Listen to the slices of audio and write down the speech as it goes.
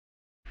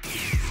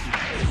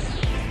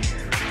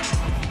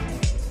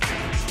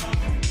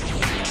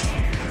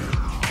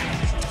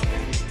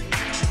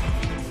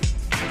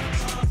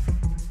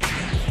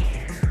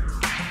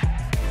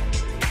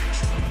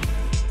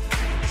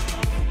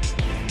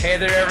Hey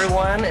there,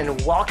 everyone,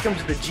 and welcome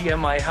to the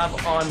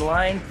GMIHub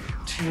online.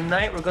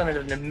 Tonight, we're going to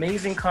have an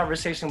amazing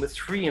conversation with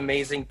three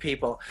amazing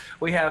people.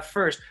 We have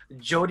first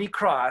Jody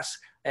Cross,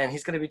 and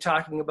he's going to be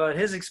talking about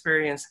his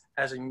experience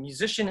as a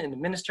musician and a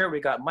minister. We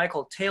got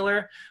Michael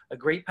Taylor, a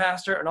great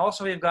pastor, and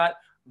also we've got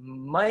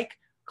Mike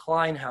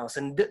Kleinhuis.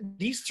 And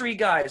these three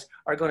guys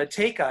are going to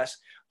take us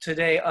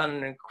today on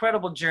an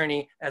incredible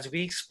journey as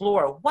we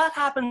explore what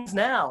happens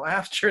now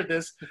after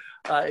this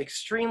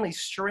extremely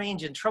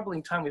strange and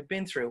troubling time we've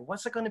been through.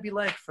 What's it going to be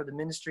like for the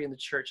ministry and the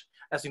church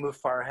as we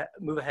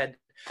move ahead?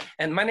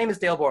 And my name is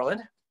Dale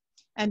Borland.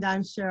 And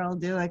I'm Cheryl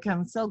Dewick.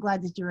 I'm so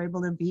glad that you're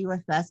able to be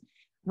with us.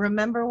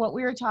 Remember, what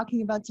we are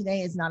talking about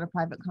today is not a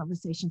private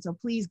conversation, so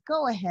please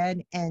go ahead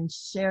and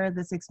share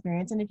this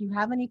experience. And if you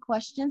have any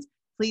questions,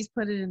 please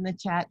put it in the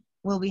chat.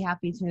 We'll be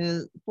happy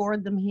to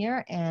forward them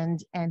here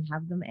and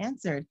have them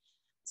answered.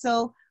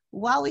 So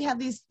while we have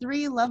these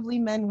three lovely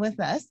men with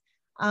us,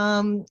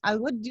 I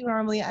would do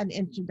normally an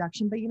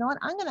introduction, but you know what?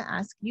 I'm going to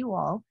ask you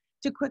all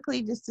to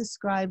quickly just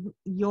describe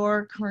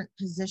your current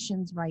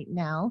positions right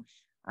now.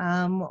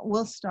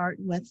 We'll start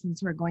with,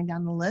 since we're going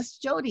down the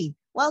list, Jody,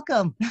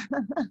 welcome.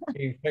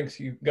 Hey, thanks,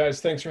 you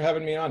guys. Thanks for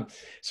having me on.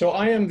 So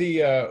I am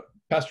the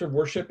pastor of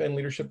worship and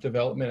leadership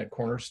development at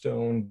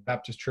Cornerstone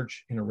Baptist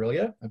Church in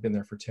Aurelia. I've been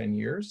there for 10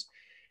 years.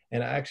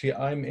 And actually,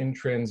 I'm in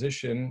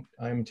transition.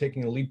 I'm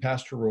taking the lead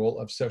pastor role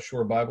of South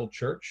Shore Bible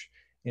Church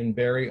in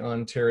Barrie,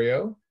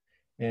 Ontario.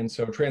 And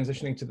so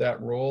transitioning to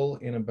that role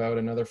in about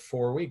another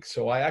 4 weeks.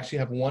 So I actually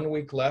have 1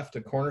 week left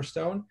at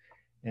Cornerstone,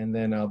 and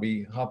then I'll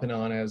be hopping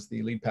on as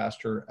the lead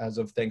pastor as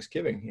of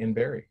Thanksgiving in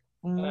Barrie.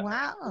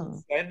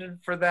 Wow. Excited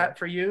for that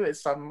for you.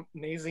 It's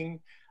amazing.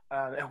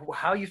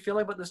 How you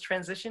feeling about this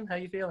transition? How are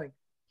you feeling?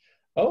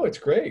 Oh, it's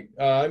great.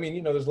 I mean,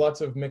 you know, there's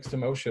lots of mixed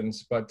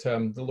emotions, but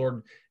the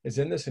Lord is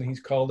in this and he's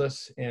called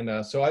us.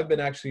 And so I've been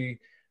actually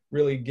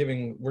really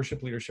giving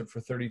worship leadership for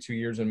 32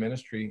 years in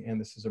ministry.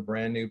 And this is a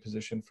brand new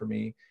position for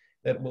me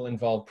that will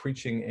involve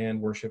preaching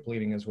and worship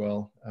leading as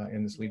well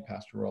in this lead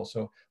pastor role.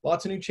 So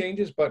lots of new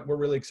changes, but we're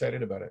really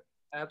excited about it.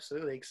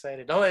 Absolutely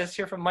excited. Oh, let's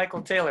hear from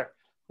Michael Taylor.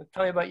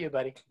 Tell me about you,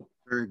 buddy.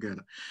 Very good.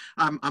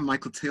 I'm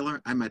Michael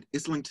Taylor. I'm at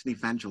Islington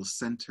Evangel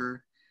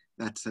Center.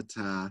 That's at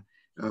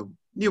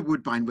near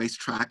Woodbine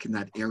Racetrack in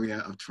that area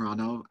of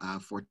Toronto,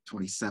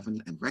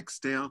 427 and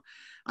Rexdale.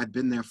 I've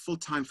been there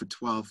full-time for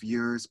 12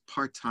 years,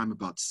 part-time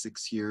about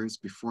 6 years.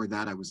 Before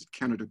that, I was at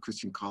Canada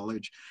Christian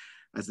College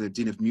as the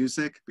Dean of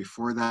Music.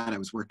 Before that, I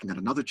was working at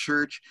another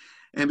church.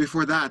 And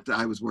before that,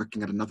 I was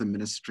working at another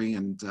ministry.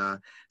 And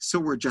so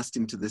we're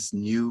adjusting to this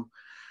new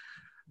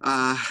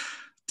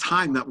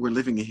time that we're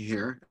living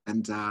here.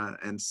 And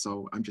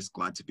so I'm just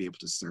glad to be able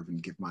to serve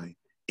and give my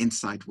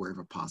insight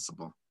wherever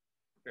possible.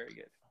 Very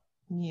good.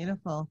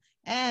 Beautiful.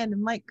 And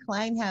Mike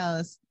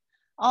Kleinhuis,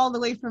 all the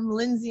way from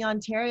Lindsay,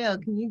 Ontario.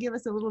 Can you give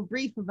us a little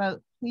brief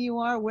about who you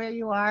are, where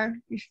you are?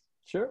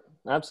 Sure,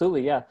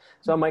 absolutely, yeah.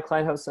 So I'm Mike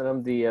Kleinhuis, and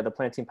I'm the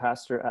planting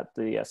pastor at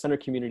the Center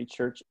Community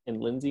Church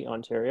in Lindsay,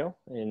 Ontario.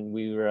 And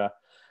we were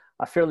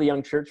a fairly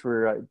young church. We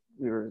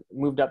were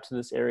moved up to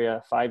this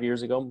area 5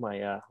 years ago,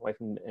 my wife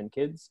and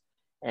kids.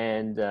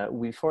 And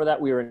before that,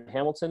 we were in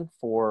Hamilton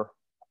for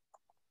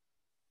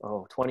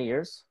 20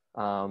 years.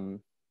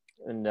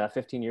 And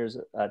 17 years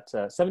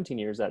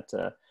at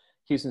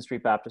Houston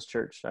Street Baptist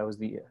Church. I was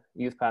the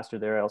youth pastor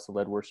there. I also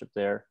led worship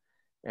there,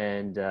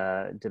 and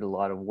did a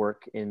lot of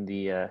work in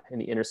the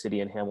inner city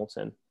in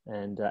Hamilton.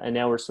 And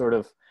now we're sort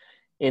of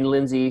in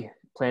Lindsay,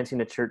 planting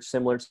a church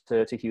similar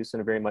to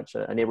Houston, very much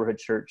a neighborhood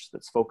church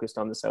that's focused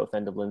on the south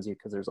end of Lindsay,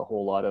 because there's a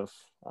whole lot of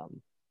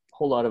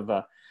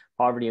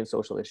poverty and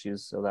social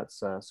issues. So that's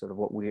sort of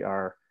what we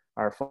are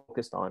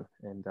focused on.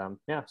 And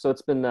so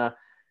it's been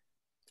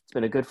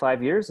a good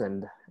 5 years,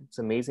 and it's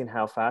amazing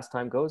how fast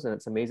time goes, and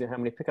it's amazing how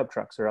many pickup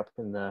trucks are up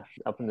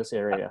in this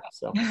area.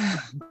 So,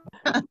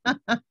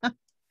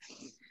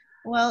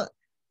 well,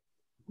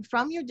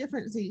 from your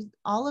different,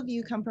 all of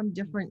you come from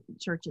different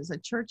churches, a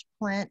church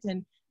plant,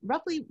 and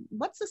roughly,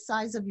 what's the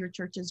size of your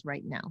churches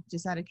right now?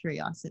 Just out of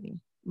curiosity,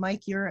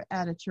 Mike, you're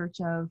at a church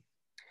of.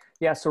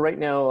 Yeah, so right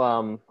now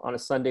on a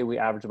Sunday we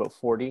average about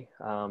 40.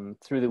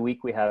 Through the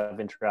week we have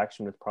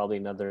interaction with probably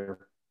another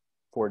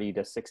 40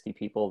 to 60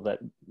 people that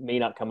may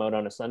not come out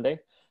on a Sunday,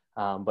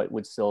 but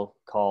would still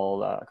call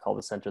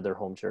the center their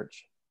home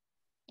church.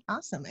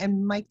 Awesome.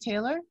 And Mike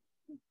Taylor?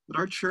 At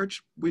our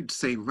church, we'd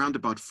say around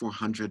about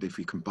 400 if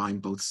we combine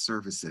both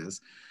services.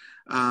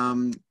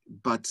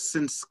 But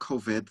since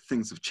COVID,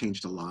 things have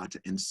changed a lot.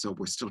 And so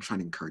we're still trying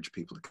to encourage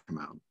people to come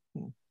out.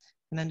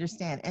 And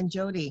understand. And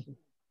Jody,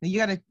 you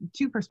got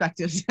two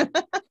perspectives.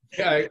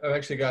 Yeah, I've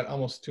actually got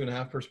almost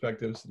 2.5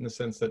 perspectives, in the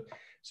sense that,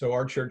 so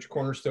our church,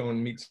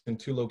 Cornerstone, meets in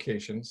 2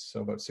 locations, so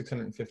about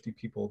 650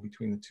 people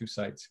between the 2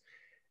 sites.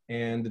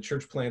 And the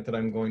church plant that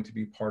I'm going to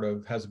be part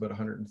of has about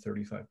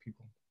 135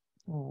 people.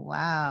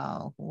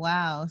 Wow.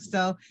 Wow.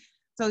 So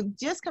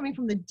just coming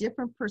from the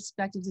different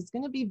perspectives, it's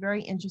going to be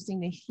very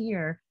interesting to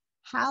hear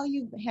how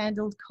you've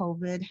handled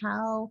COVID,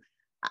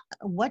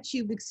 what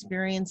you've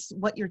experienced,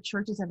 what your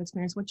churches have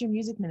experienced, what your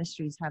music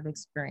ministries have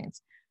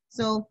experienced.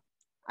 So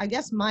I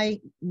guess my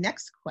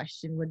next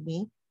question would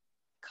be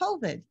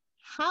COVID.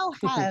 How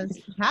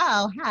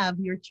have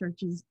your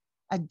churches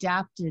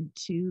adapted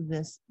to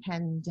this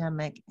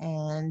pandemic,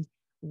 and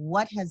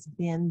what has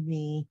been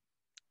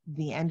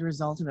the end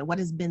result of it? What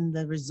has been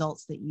the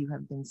results that you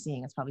have been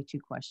seeing? That's probably two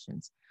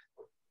questions.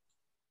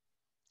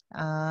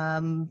 Yeah.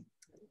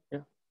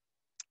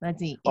 Let's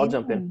see. I'll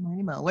jump in.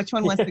 Which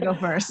one wants to go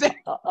first?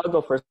 I'll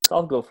go first.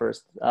 I'll go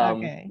first.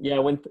 Okay. Yeah,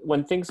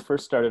 when things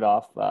first started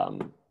off,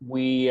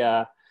 we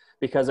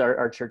because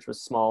our church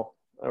was small,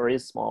 or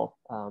is small,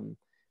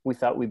 we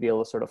thought we'd be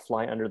able to sort of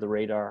fly under the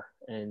radar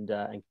and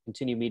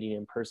continue meeting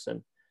in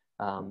person.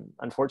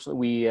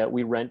 Unfortunately,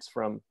 we rent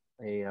from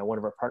one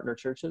of our partner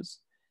churches,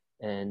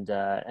 and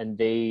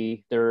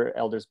their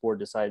elders board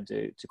decided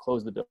to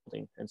close the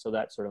building, and so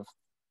that sort of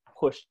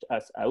pushed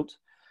us out.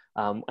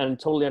 And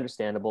totally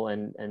understandable,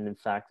 and in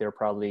fact they're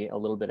probably a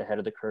little bit ahead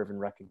of the curve and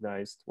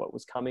recognized what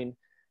was coming.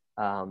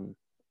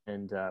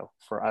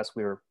 For us,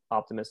 we were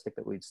optimistic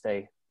that we'd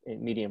stay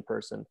meeting in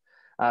person.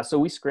 So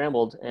we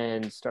scrambled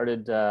and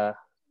started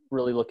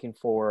really looking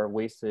for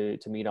ways to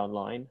meet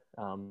online.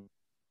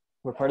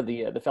 We're part of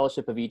the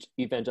Fellowship of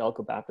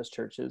Evangelical Baptist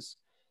Churches,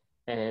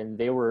 and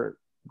they were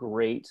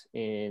great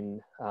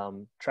in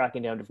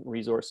tracking down different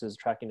resources,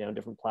 tracking down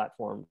different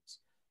platforms.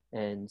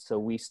 And so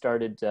we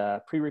started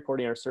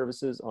pre-recording our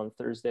services on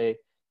Thursday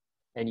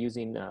and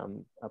using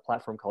a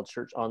platform called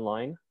Church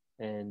Online,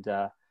 and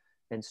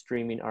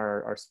streaming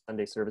our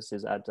Sunday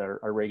services at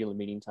our regular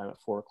meeting time at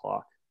 4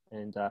 o'clock.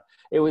 And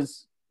it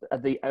was,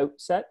 at the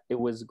outset, it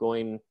was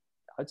going,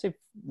 I'd say,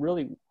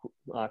 really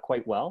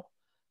quite well.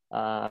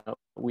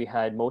 We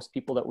had most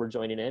people that were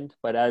joining in,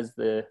 but as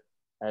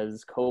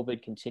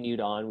COVID continued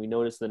on, we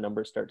noticed the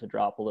numbers start to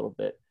drop a little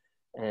bit,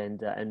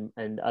 and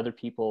other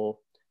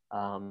people,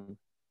 for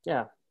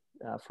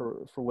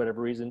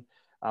whatever reason,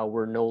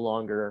 we're no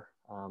longer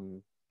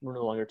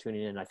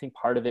tuning in. I think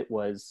part of it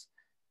was,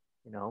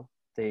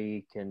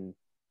 they can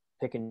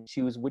pick and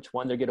choose which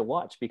one they're going to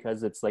watch,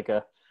 because it's like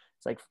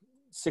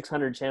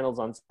 600 channels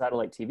on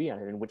satellite TV,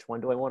 and which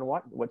one do I want to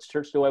watch? Which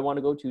church do I want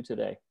to go to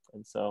today?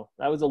 And so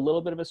that was a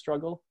little bit of a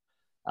struggle.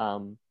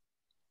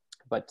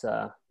 But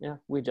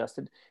we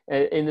adjusted.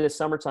 In the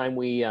summertime,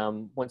 we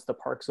once the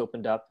parks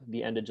opened up,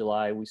 the end of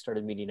July, we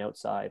started meeting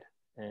outside,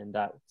 and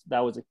that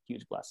was a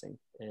huge blessing.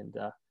 And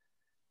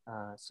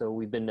so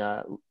we've been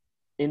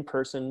in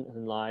person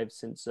and live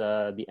since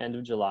the end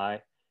of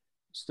July,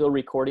 still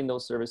recording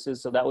those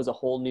services. So that was a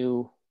whole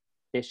new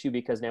issue,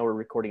 because now we're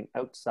recording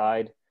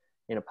outside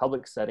in a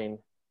public setting.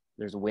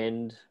 There's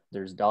wind,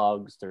 there's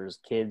dogs, there's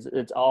kids,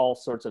 it's all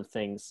sorts of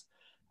things.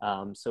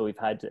 So we've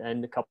had to,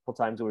 and a couple of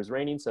times it was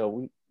raining,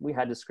 so we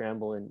had to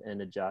scramble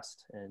and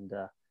adjust. And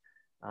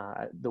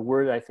the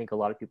word I think a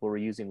lot of people were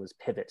using was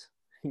pivot,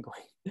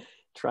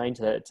 trying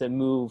to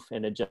move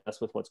and adjust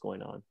with what's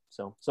going on.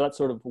 So that's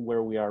sort of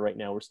where we are right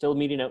now. We're still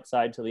meeting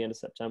outside till the end of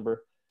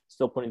September,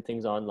 still putting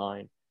things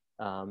online.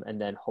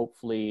 And then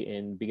hopefully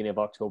in beginning of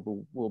October,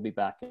 we'll be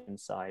back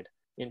inside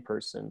in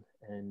person,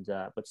 and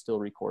but still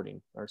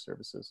recording our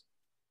services.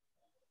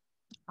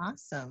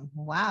 Awesome.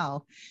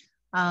 Wow.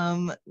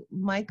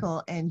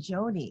 Michael and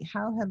Jody,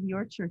 how have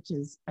your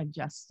churches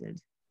adjusted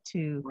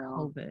to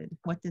COVID?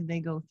 What did they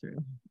go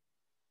through?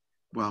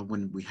 Well,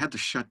 when we had the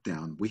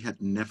shutdown, we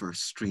had never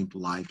streamed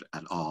live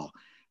at all.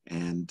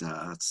 And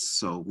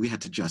so we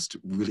had to adjust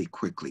really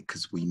quickly,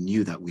 because we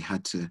knew that we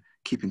had to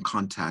keep in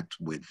contact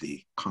with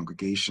the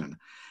congregation.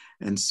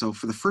 And so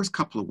for the first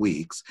couple of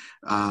weeks,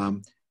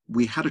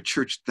 we had a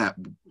church that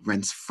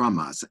rents from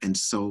us. And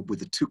so with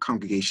the two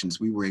congregations,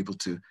 we were able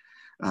to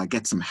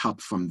get some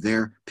help from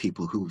their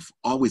people who've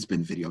always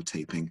been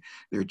videotaping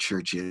their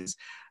churches.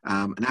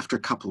 And after a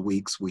couple of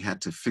weeks, we had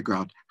to figure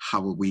out how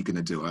are we going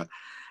to do it.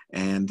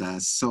 And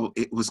so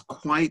it was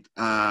quite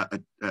a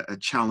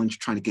challenge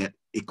trying to get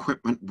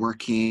equipment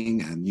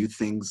working and new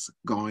things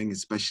going,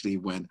 especially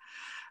when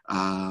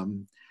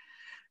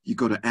you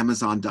go to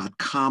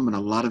Amazon.com, and a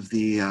lot of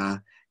the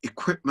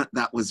equipment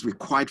that was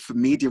required for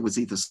media was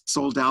either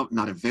sold out,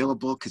 not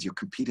available, because you're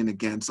competing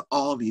against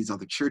all these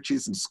other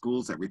churches and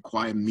schools that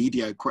require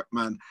media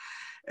equipment.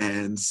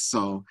 And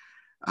so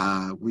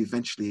we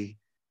eventually,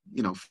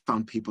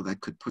 found people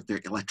that could put their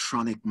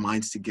electronic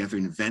minds together,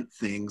 invent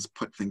things,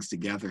 put things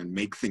together, and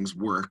make things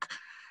work.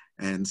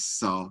 And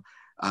so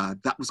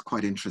that was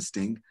quite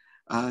interesting.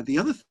 The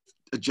other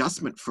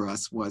adjustment for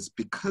us was,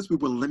 because we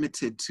were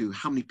limited to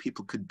how many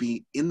people could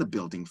be in the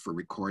building for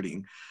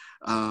recording,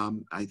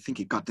 I think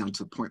it got down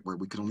to the point where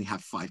we could only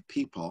have 5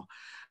 people.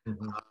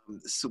 Mm-hmm.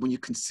 So when you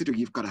consider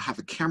you've got to have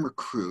a camera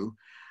crew,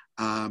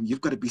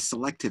 you've got to be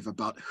selective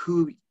about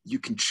who you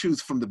can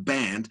choose from the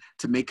band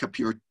to make up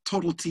your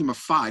total team of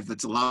 5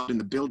 that's allowed in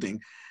the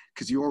building,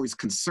 because you're always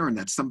concerned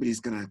that somebody's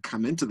going to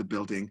come into the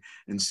building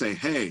and say,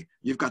 hey,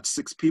 you've got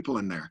 6 people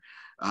in there.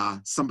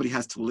 Somebody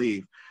has to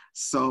leave.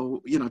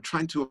 So,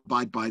 trying to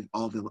abide by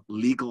all the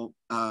legal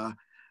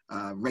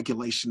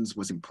regulations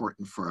was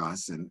important for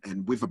us,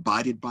 and we've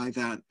abided by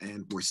that,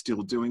 and we're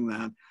still doing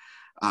that.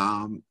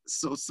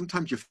 So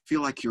sometimes you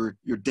feel like you're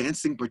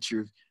dancing, but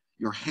you're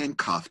you're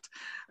handcuffed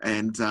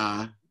and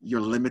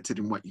you're limited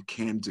in what you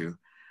can do.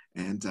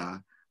 And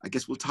I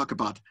guess we'll talk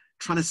about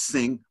trying to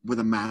sing with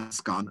a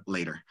mask on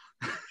later.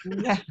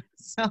 Yes.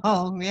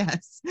 Oh,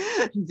 yes,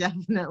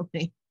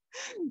 definitely.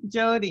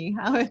 Jody,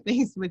 how are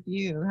things with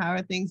you? How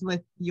are things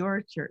with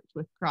your church,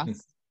 with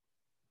Cross?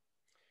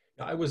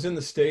 I was in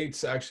the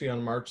States actually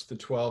on March the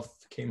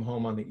 12th, came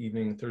home on the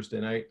evening, Thursday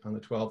night on the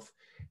 12th,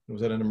 and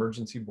was at an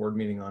emergency board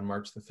meeting on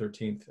March the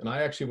 13th. And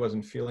I actually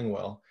wasn't feeling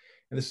well.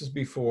 And this is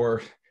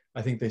before,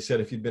 I think they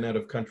said if you'd been out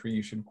of country,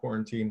 you should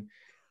quarantine.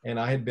 And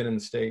I had been in the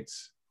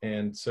States.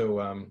 And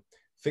so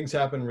things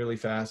happened really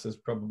fast, as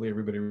probably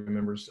everybody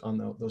remembers, on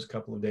those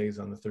couple of days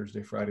on the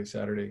Thursday, Friday,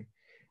 Saturday.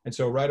 And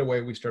so right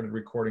away, we started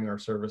recording our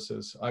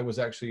services. I was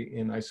actually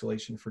in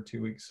isolation for 2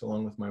 weeks,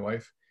 along with my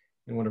wife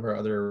and one of our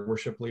other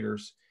worship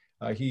leaders.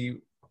 He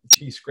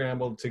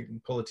scrambled to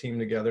pull a team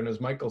together. And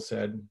as Michael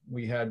said,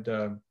 we had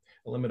a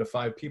limit of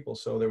 5 people.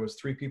 So there was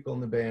 3 people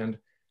in the band,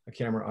 a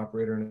camera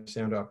operator and a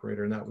sound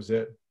operator, and that was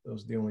it.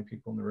 Those were the only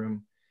people in the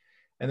room.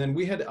 And then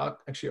we had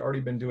actually already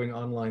been doing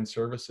online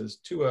services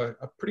to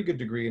a pretty good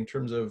degree in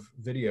terms of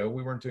video.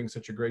 We weren't doing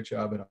such a great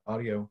job at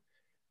audio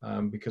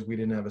because we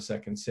didn't have a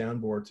second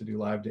soundboard to do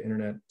live to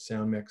internet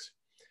sound mix.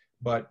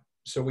 But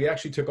so we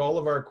actually took all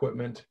of our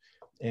equipment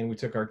and we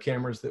took our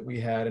cameras that we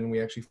had and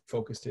we actually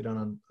focused it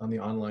on the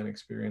online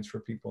experience for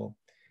people,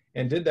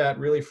 and did that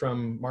really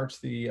from March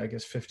the, I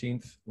guess,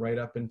 15th right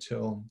up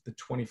until the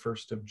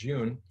 21st of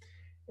June.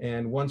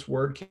 And once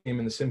word came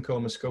in the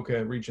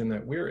Simcoe-Muskoka region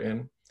that we're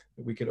in,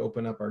 that we could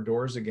open up our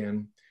doors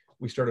again,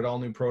 we started all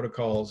new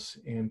protocols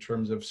in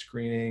terms of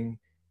screening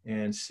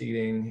and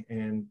seating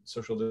and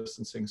social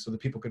distancing so that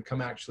people could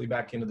come actually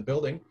back into the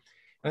building.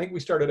 I think we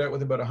started out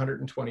with about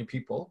 120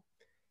 people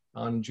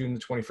on June the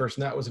 21st.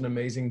 And that was an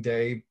amazing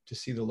day to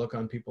see the look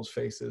on people's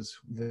faces.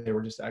 They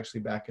were just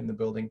actually back in the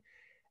building.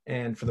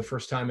 And for the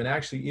first time, and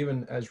actually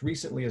even as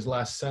recently as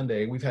last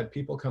Sunday, we've had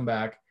people come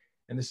back,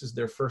 and this is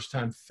their first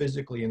time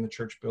physically in the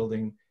church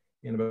building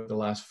in about the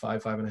last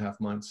 5.5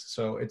 months.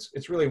 So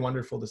it's really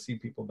wonderful to see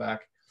people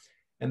back.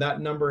 And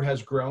that number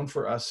has grown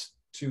for us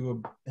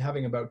to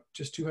having about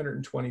just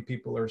 220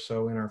 people or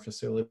so in our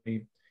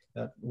facility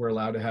that we're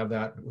allowed to have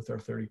that with our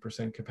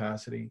 30%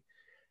 capacity.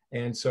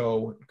 And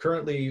so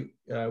currently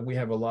we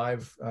have a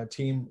live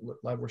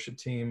live worship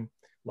team,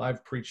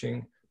 live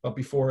preaching, but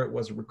before it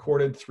was a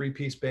recorded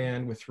 3-piece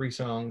band with 3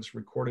 songs,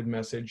 recorded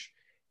message,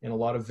 and a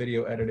lot of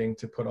video editing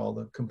to put all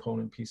the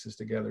component pieces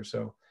together.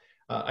 So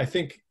I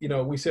think,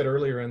 we said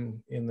earlier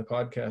in the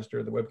podcast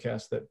or the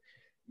webcast that,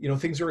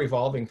 things are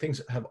evolving.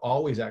 Things have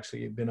always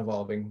actually been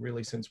evolving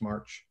really since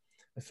March.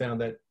 I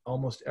found that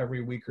almost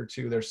every week or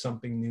two, there's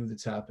something new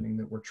that's happening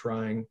that we're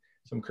trying,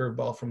 some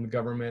curveball from the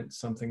government,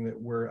 something that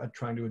we're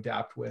trying to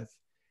adapt with.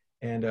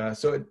 And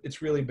so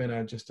it's really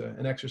been just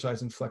an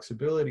exercise in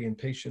flexibility and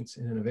patience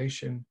and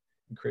innovation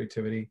and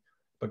creativity,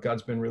 but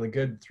God's been really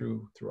good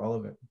through all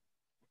of it.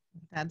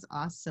 That's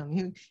awesome.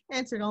 You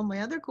answered all my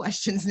other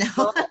questions now.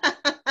 Well,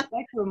 I'd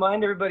like to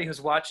remind everybody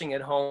who's watching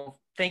at home,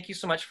 thank you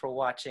so much for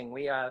watching.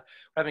 We are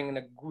having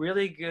a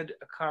really good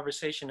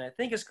conversation. I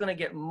think it's going to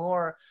get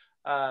more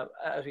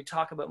as we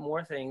talk about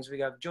more things. We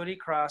got Jody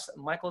Cross,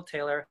 Michael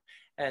Taylor,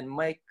 and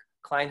Mike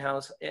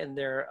Kleinhuis, and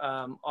they're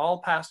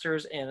all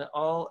pastors and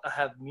all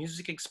have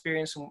music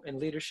experience and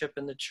leadership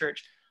in the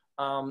church.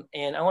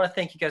 And I want to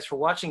thank you guys for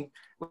watching.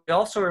 We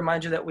also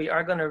remind you that we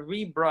are going to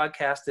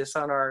rebroadcast this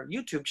on our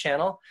YouTube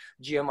channel,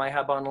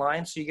 GMIHub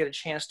Online, so you get a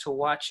chance to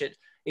watch it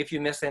if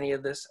you missed any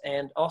of this.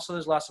 And also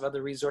there's lots of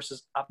other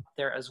resources up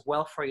there as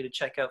well for you to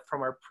check out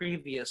from our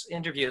previous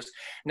interviews.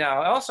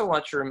 Now, I also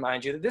want to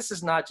remind you that this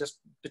is not just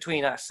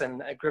between us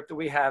and a group that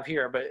we have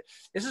here, but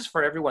this is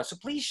for everyone. So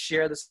please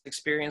share this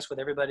experience with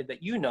everybody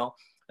that you know.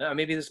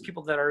 Maybe there's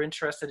people that are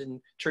interested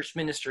in church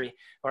ministry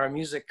or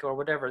music or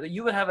whatever, that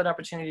you would have an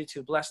opportunity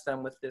to bless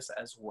them with this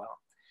as well.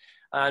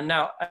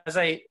 Now, as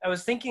I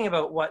was thinking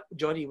about what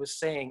Jody was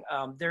saying,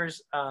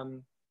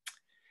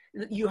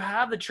 you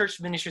have the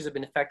church ministries that have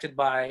been affected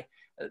by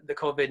the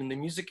COVID and the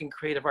music and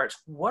creative arts.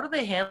 What are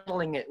they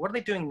handling it? What are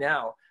they doing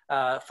now,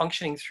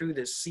 functioning through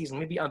this season?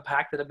 Maybe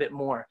unpack that a bit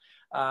more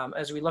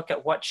as we look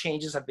at what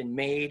changes have been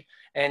made,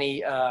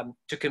 any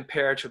to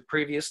compare to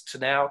previous to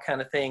now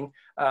kind of thing.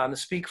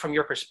 Speak from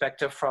your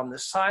perspective, from the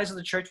size of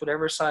the church,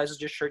 whatever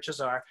sizes your churches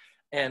are,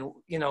 and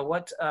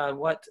what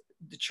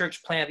the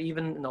church plant,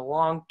 even in the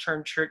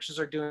long-term churches,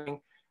 are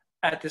doing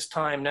at this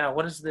time now.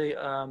 What is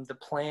the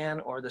plan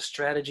or the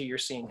strategy you're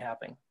seeing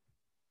happening?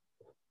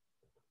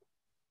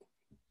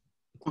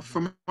 Well,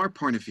 from our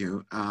point of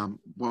view,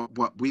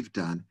 what we've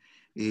done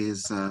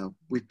is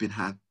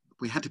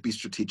we had to be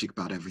strategic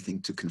about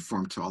everything to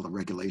conform to all the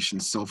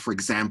regulations. So, for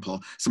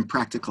example, some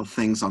practical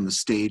things on the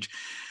stage,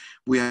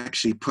 we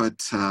actually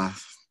put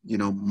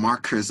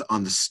markers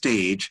on the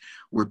stage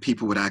where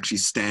people would actually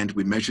stand.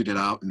 We measured it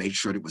out and made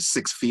sure it was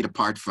 6 feet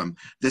apart from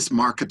this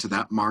marker to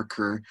that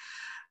marker.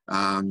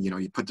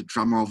 You put the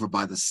drummer over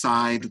by the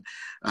side,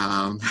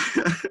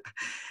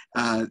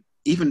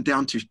 even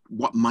down to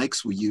what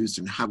mics we used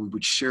and how we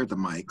would share the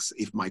mics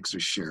if mics are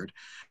shared.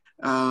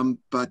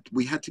 but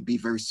we had to be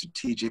very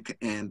strategic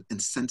and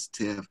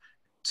sensitive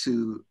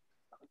to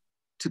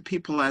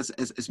people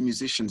as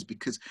musicians,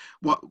 because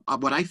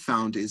what I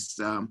found is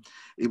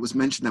it was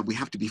mentioned that we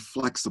have to be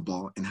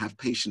flexible and have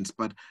patience,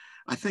 but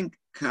I think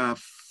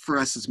for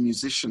us as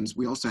musicians,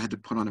 we also had to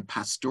put on a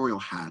pastoral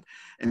hat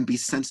and be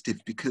sensitive,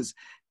 because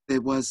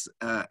there was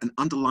an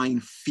underlying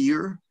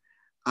fear,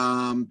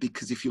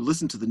 because if you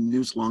listen to the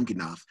news long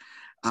enough,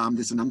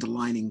 there's an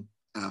underlying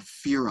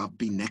fear of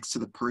being next to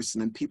the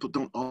person, and people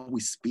don't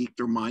always speak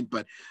their mind,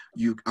 but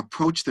you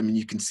approach them and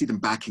you can see them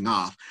backing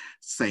off,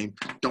 saying,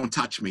 don't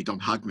touch me,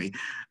 don't hug me.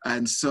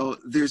 And so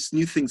there's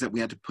new things that we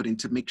had to put in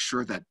to make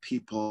sure that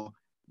people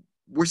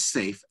were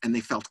safe and they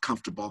felt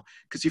comfortable,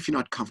 because if you're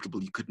not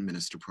comfortable, you couldn't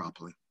minister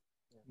properly.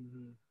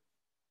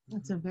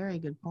 That's a very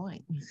good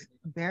point.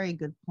 Very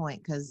good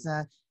point, because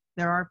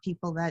there are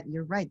people that,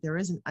 you're right, there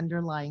is an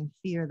underlying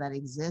fear that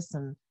exists,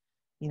 and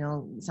you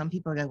know, some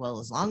people are like, well,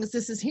 as long as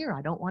this is here,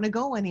 I don't want to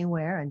go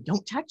anywhere, and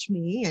don't touch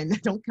me,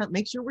 and don't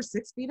make sure we're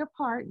 6 feet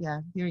apart. Yeah,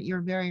 you're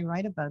very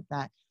right about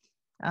that.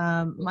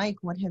 Mike,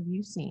 what have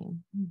you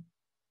seen?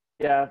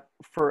 Yeah,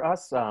 for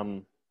us,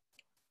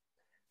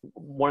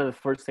 one of the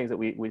first things that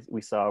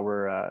we saw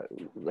were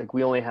like,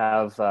 we only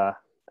have a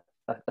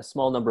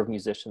small number of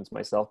musicians,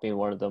 myself being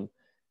one of them,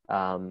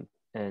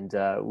 and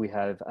we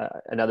have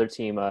another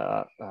team,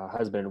 a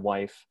husband and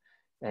wife,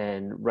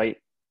 and right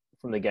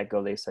from the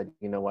get-go, they said,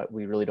 you know what,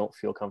 we really don't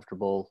feel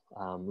comfortable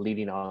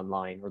leading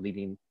online or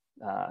leading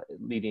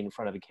in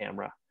front of a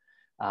camera.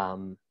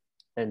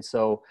 And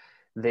so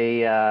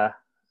they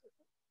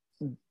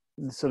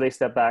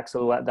stepped back.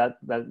 So that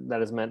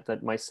has meant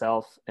that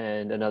myself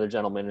and another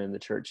gentleman in the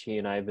church, he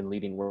and I have been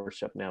leading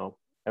worship now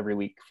every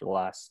week for the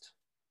last,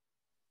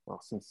 well,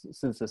 since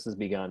this has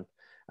begun.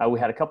 We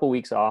had a couple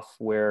weeks off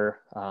where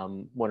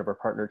one of our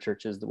partner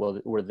churches,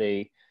 where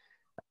they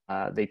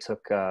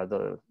took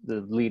the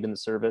lead in the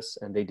service,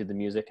 and they did the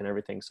music and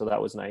everything. So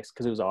that was nice,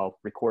 because it was all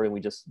recorded.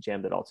 We just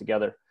jammed it all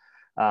together.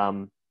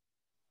 Yeah,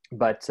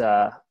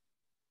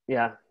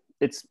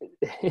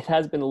 it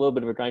has been a little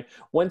bit of a grind.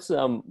 Once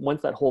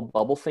that whole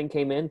bubble thing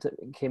came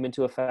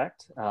into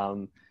effect,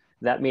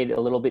 that made it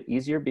a little bit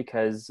easier,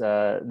 because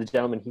the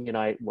gentleman, he and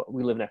I,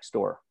 we live next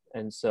door.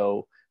 And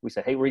so we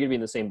said, hey, we're going to be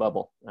in the same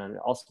bubble. And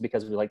also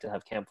because we like to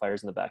have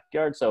campfires in the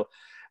backyard. So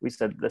we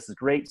said, this is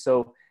great.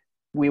 So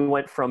we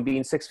went from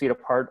being 6 feet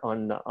apart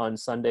on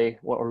Sunday,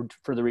 or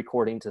for the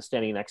recording, to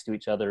standing next to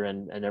each other,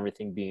 and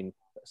everything being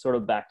sort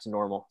of back to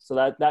normal. So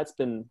that's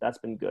been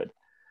good.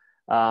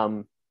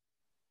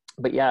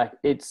 But yeah,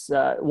 it's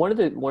one of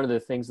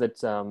the things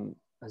that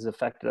has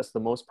affected us the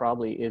most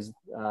probably is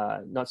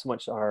not so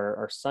much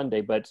our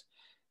Sunday, but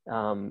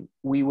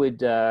we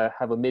would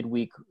have a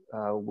midweek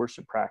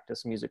worship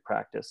practice, music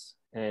practice,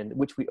 and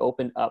which we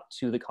opened up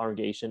to the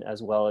congregation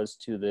as well as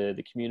to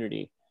the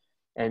community.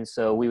 And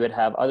so we would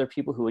have other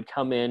people who would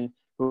come in,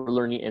 who were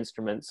learning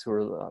instruments, who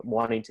were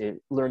wanting to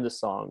learn the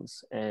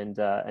songs, and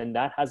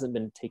that hasn't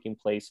been taking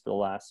place for the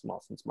last,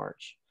 well, since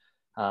March.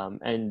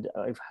 And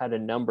I've had a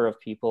number of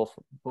people,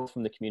 both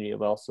from the community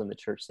but also in the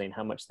church, saying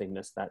how much they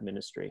missed that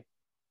ministry.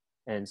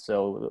 And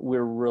so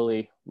we're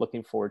really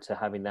looking forward to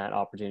having that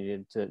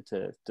opportunity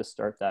to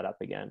start that up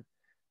again.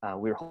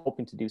 We were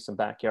hoping to do some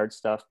backyard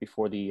stuff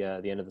before the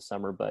end of the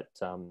summer, but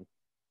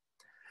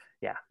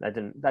yeah, that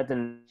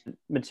didn't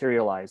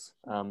materialize.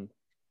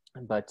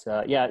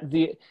 Yeah,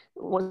 the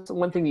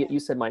one thing that you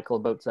said, Michael,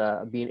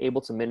 about being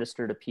able to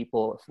minister to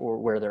people for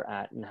where they're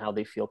at and how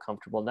they feel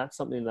comfortable, and that's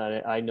something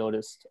that I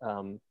noticed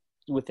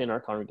within our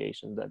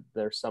congregation, that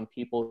there's some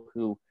people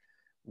who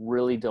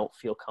really don't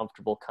feel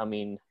comfortable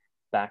coming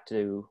back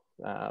to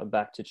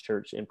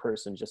church in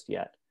person just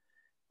yet.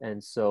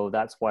 And so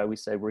that's why we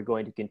said we're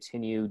going to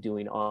continue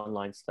doing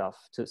online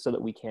stuff so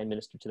that we can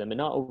minister to them and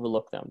not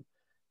overlook them,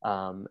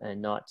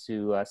 and not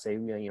to say, you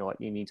know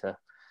what, you need to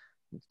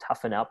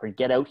toughen up or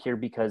get out here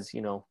because,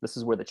 you know, this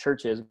is where the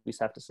church is. We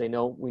just have to say,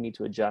 no, we need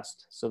to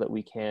adjust so that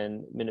we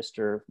can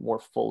minister more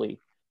fully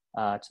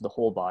to the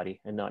whole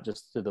body, and not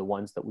just to the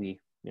ones that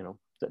we, you know,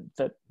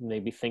 that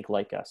maybe think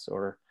like us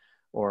or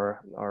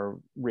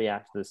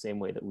react the same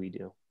way that we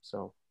do.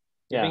 So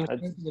yeah, being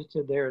sensitive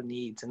to their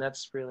needs, and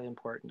that's really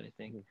important, I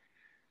think.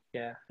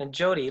 Yeah. And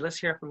Jody, let's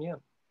hear from you.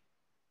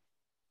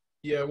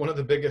 Yeah, one of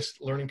the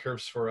biggest learning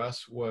curves for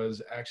us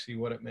was actually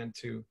what it meant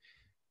to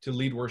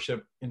lead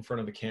worship in front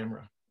of the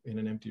camera in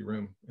an empty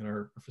room. And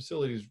our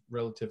facility is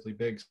relatively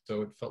big,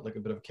 so it felt like a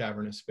bit of a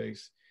cavernous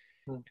space.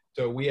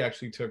 So we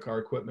actually took our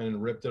equipment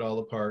and ripped it all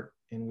apart,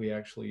 and we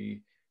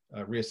actually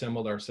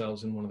reassembled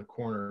ourselves in one of the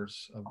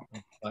corners of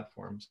the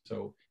platform.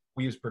 So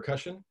we used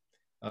percussion,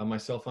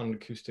 myself on an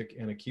acoustic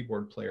and a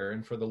keyboard player.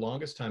 And for the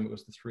longest time, it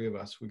was the three of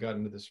us. We got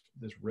into this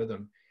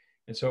rhythm.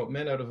 And so it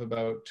meant out of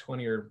about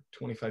 20 or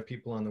 25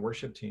 people on the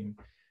worship team,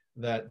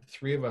 that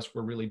three of us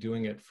were really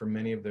doing it for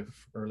many of the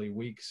early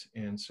weeks.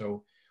 And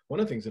so one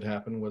of the things that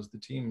happened was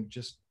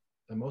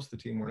most of the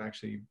team weren't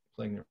actually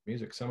playing their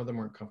music. Some of them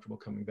weren't comfortable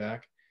coming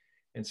back.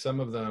 And some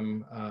of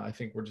them, I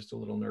think, were just a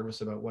little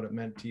nervous about what it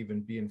meant to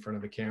even be in front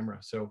of a camera.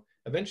 So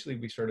eventually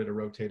we started to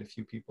rotate a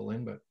few people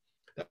in, but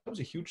that was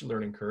a huge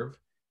learning curve,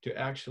 to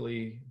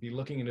actually be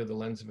looking into the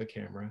lens of a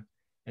camera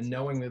and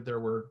knowing that there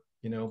were,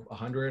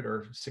 100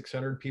 or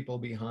 600 people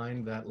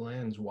behind that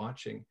lens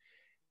watching.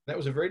 That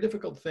was a very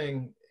difficult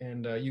thing.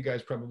 And you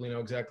guys probably know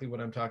exactly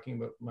what I'm talking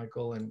about,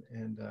 Michael,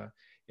 and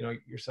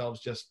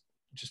yourselves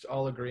just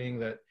all agreeing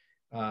that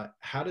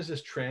how does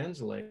this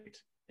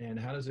translate, and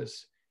how does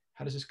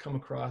this come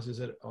across? Is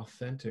it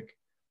authentic?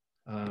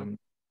 And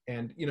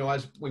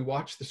as we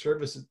watched the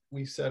service,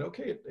 we said,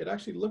 okay, it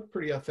actually looked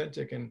pretty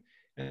authentic. And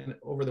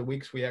over the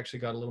weeks, we actually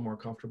got a little more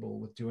comfortable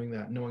with doing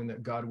that, knowing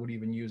that God would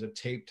even use a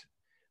taped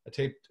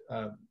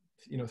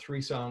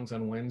 3 songs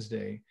on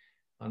Wednesday.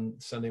 On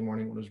Sunday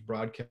morning when it was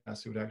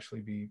broadcast, it would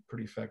actually be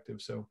pretty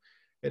effective. So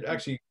it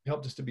actually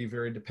helped us to be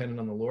very dependent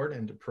on the Lord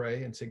and to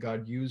pray and say,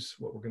 God, use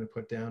what we're going to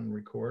put down and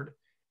record.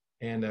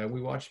 And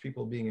we watched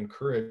people being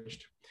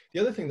encouraged. The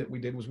other thing that we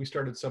did was we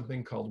started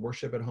something called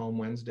Worship at Home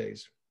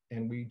Wednesdays.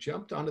 And we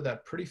jumped onto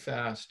that pretty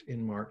fast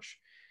in March.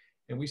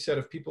 And we said,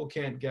 if people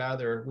can't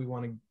gather, we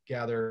want to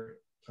gather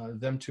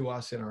them to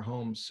us in our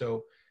homes.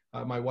 So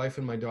my wife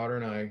and my daughter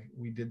and I,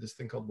 we did this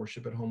thing called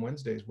Worship at Home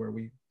Wednesdays, where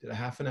we did a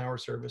half an hour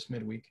service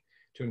midweek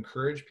to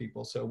encourage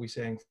people. So we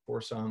sang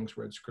 4 songs,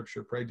 read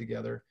scripture, prayed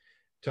together,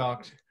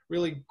 talked,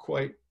 really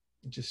quite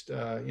just,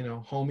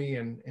 homey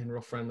and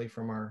real friendly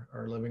from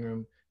our living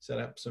room, set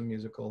up some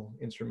musical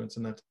instruments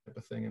and that type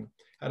of thing, and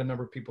had a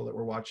number of people that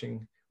were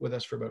watching with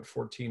us for about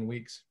 14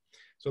 weeks.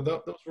 So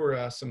those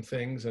were some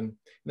things. And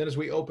then as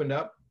we opened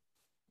up,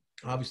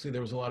 obviously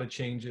there was a lot of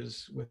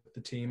changes with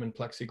the team and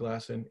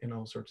plexiglass and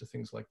all sorts of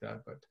things like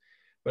that.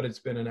 But it's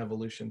been an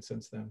evolution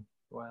since then.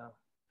 Wow.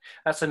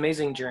 That's an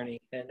amazing journey.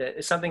 And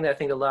it's something that I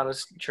think a lot of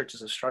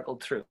churches have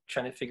struggled through,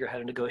 trying to figure out how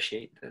to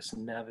negotiate this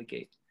and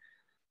navigate.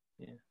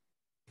 Yeah.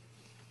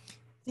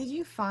 Did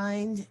you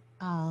find,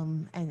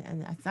 and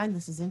I find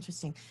this is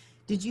interesting,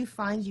 did you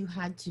find you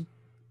had to,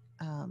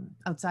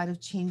 outside of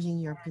changing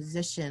your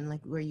position,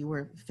 like where you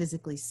were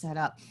physically set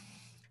up,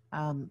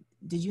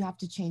 did you have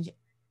to change,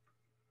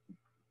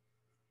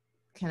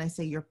 can I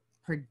say your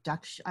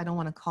production? I don't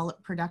want to call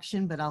it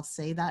production, but I'll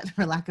say that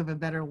for lack of a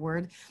better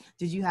word.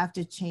 Did you have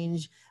to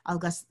change,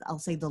 I'll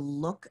say the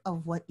look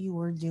of what you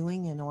were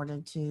doing in order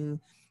to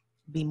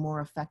be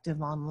more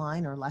effective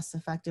online or less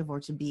effective, or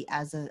to be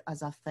as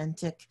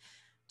authentic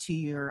to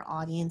your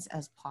audience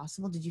as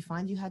possible? Did you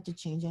find you had to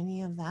change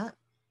any of that?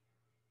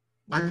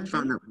 I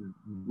found that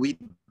we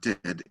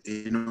did,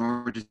 in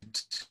order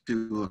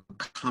to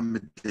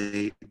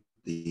accommodate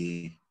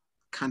the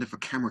kind of a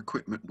camera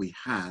equipment we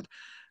had.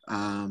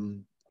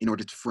 In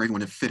order for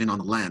everyone to fit in on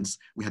the lens,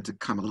 we had to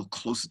come a little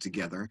closer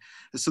together.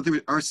 So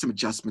there are some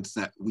adjustments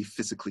that we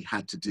physically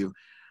had to do.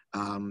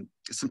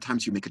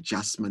 Sometimes you make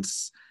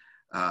adjustments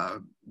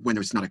when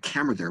there's not a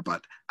camera there,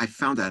 but I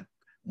found that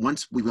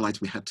once we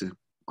realized we had to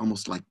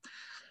almost like,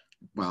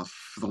 well,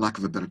 for the lack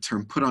of a better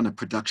term, put on a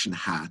production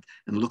hat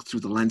and look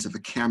through the lens of a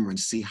camera and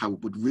see how it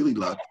would really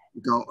look.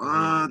 You go,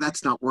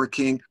 that's not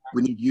working.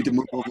 We need you to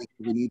move over.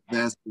 We need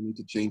this. We need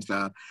to change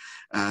that.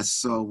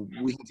 So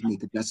we had to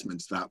make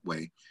adjustments that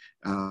way,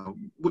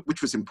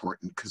 which was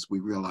important because we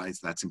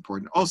realized that's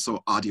important.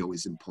 Also, audio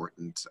is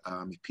important.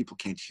 If people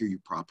can't hear you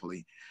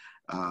properly,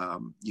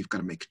 you've got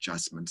to make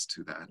adjustments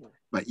to that.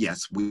 But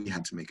yes, we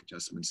had to make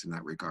adjustments in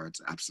that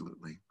regards.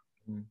 Absolutely.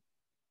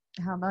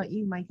 How about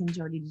you, Mike and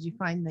Jody? Did you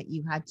find that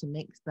you had to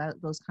make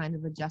those kind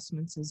of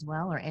adjustments as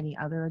well, or any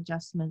other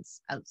adjustments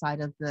outside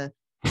of the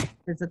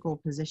physical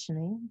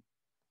positioning?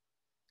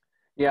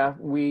 Yeah,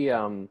 we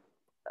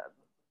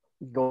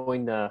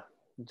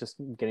just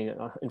getting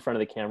in front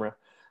of the camera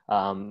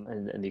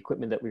and the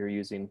equipment that we were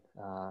using.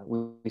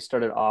 We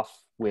started off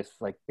with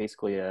like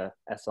basically a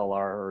SLR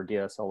or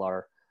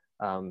DSLR,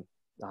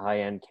 a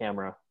high-end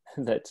camera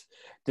that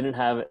didn't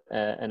have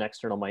an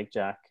external mic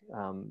jack.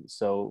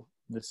 So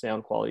the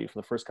sound quality for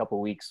the first couple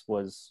of weeks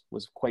was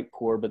quite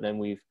poor, but then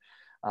we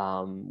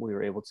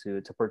were able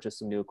to purchase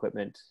some new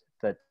equipment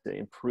that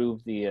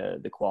improved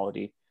the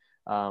quality.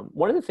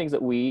 One of the things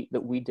that we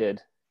did,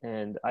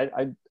 and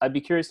I'd be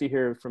curious to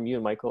hear from you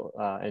and Michael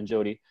and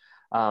Jody,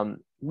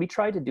 we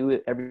tried to do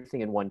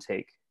everything in one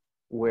take,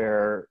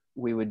 where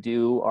we would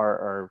do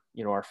our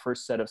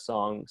first set of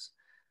songs.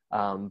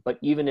 But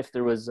even if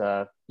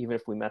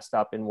we messed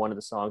up in one of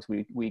the songs,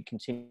 we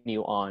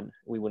continue on.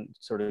 We wouldn't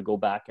sort of go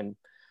back and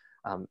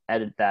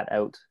edit that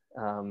out.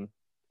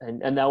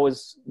 And that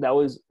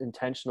was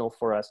intentional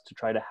for us to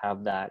try to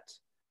have that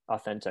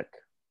authentic,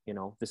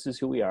 this is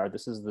who we are.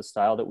 This is the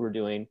style that we're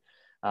doing.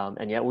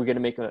 And yet we're going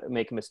to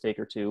make a mistake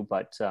or two,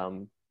 but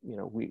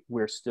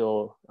we're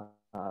still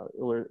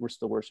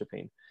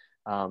worshiping.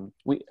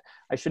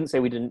 I shouldn't say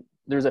we didn't.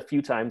 There's a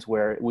few times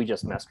where we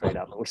just messed right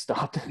up and we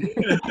stopped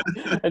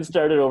and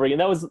started over again.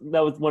 That was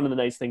one of the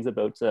nice things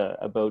about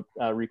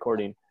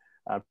recording,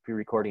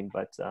 pre-recording.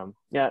 But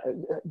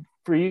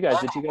for you guys,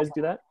 did you guys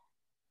do that?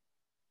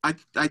 I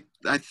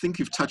think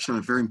you've touched on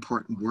a very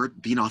important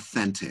word, being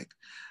authentic.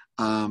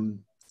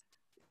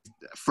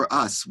 For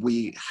us,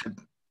 we had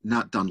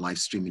not done live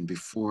streaming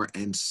before,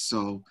 and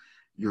so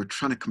you're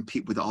trying to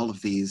compete with all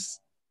of these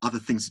other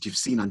things that you've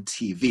seen on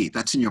TV.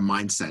 That's in your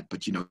mindset,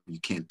 but you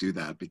can't do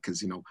that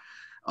because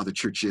other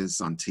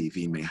churches on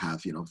TV may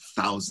have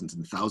thousands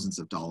and thousands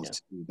of dollars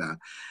to do that.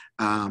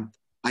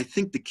 I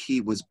think the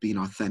key was being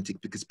authentic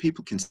because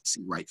people can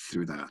see right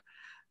through that.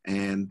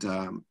 And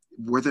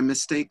were there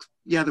mistakes?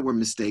 Yeah, there were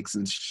mistakes.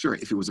 And sure,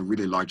 if it was a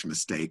really large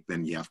mistake,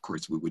 then yeah, of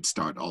course we would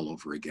start all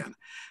over again.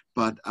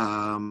 But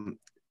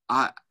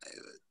I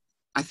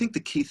think the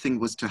key thing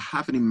was to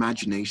have an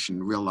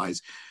imagination,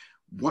 realize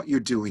what you're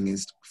doing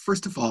is,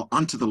 first of all,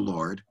 unto the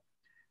Lord,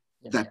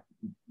 that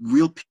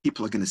real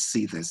people are going to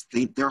see this.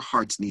 Their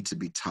hearts need to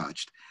be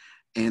touched.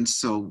 And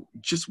so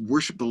just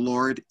worship the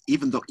Lord,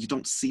 even though you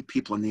don't see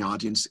people in the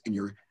audience and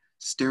you're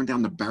staring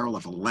down the barrel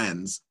of a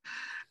lens.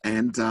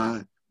 And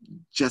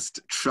just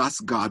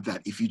trust God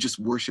that if you just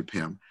worship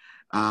him,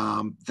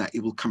 that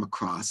it will come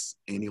across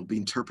and it'll be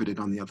interpreted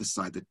on the other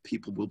side, that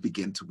people will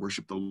begin to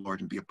worship the Lord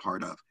and be a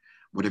part of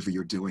whatever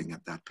you're doing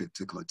at that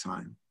particular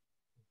time.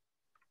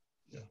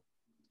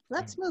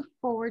 Let's move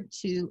forward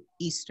to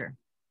Easter.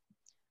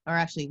 Or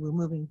actually, we're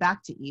moving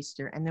back to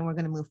Easter, and then we're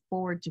going to move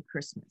forward to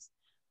Christmas.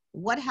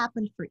 What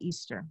happened for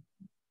Easter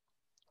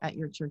at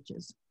your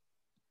churches?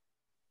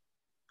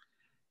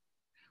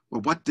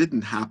 Well, what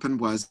didn't happen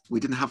was we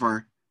didn't have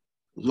our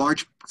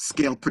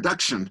large-scale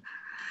production.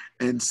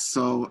 And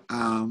so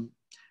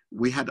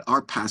we had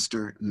our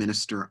pastor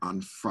minister on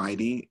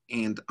Friday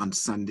and on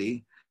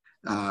Sunday.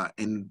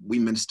 And we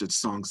ministered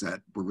songs that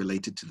were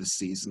related to the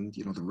season,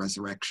 the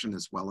resurrection,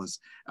 as well as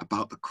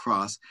about the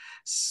cross.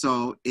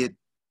 So it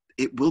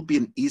will be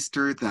an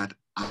Easter that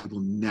I will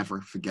never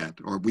forget,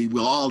 or we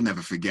will all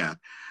never forget.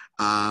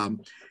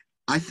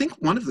 I think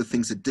one of the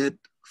things it did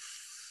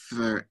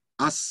for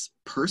us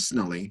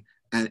personally,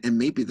 and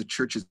maybe the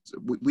churches,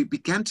 we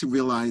began to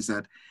realize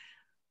that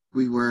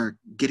we were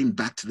getting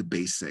back to the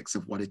basics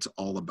of what it's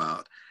all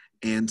about.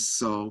 And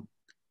so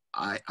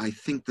I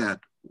think that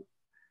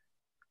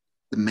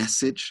the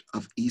message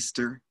of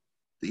Easter,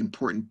 the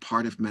important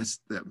part of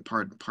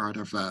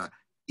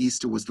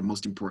Easter was the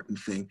most important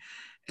thing.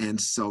 And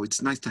so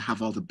it's nice to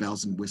have all the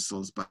bells and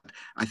whistles, but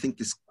I think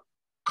this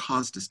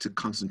caused us to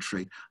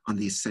concentrate on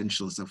the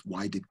essentials of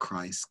why did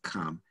Christ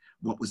come?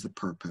 What was the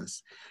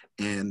purpose?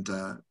 And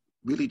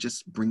really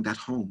just bring that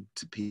home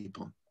to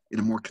people in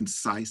a more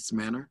concise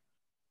manner.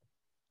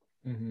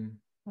 Mm-hmm.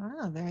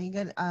 Wow, very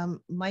good.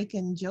 Mike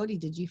and Jody,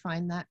 did you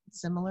find that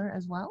similar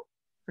as well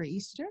for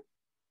Easter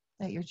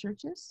at your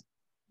churches?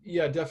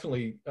 Yeah,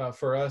 definitely.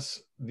 For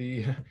us,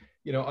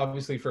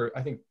 obviously for,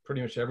 I think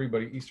pretty much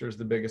everybody, Easter is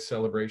the biggest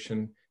celebration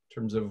in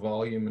terms of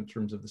volume, in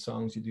terms of the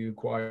songs you do,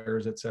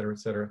 choirs, et cetera, et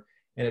cetera.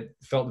 And it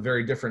felt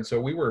very different. So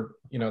we were,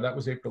 that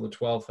was April the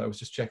 12th. I was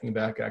just checking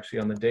back actually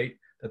on the date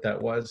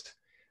that was,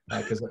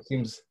 because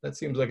that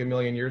seems like a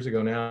million years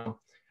ago now.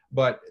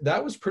 But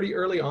that was pretty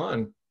early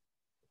on.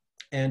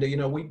 And,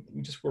 we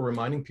just were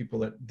reminding people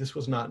that this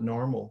was not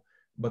normal,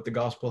 but the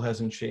gospel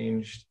hasn't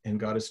changed and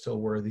God is still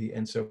worthy.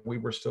 And so we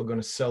were still going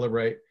to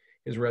celebrate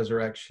his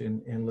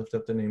resurrection and lift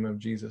up the name of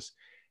Jesus.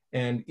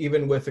 And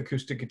even with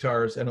acoustic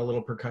guitars and a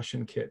little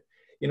percussion kit,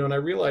 and I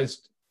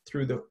realized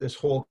through this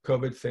whole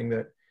COVID thing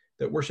that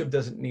worship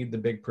doesn't need the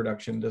big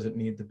production, doesn't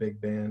need the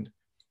big band.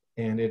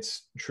 And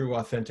it's true,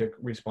 authentic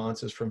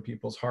responses from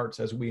people's hearts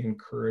as we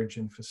encourage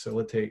and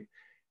facilitate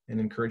and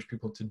encourage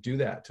people to do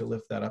that, to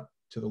lift that up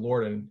to the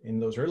Lord. And in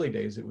those early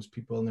days, it was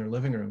people in their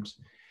living rooms.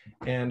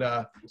 And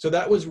so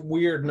that was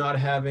weird, not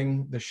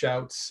having the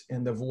shouts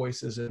and the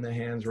voices and the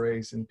hands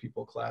raised and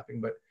people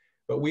clapping. But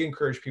we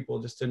encourage people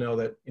just to know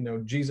that,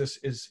 Jesus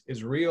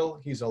is real,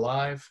 he's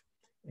alive,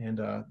 and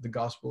the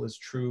gospel is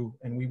true.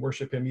 And we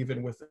worship him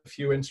even with a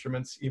few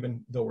instruments,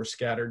 even though we're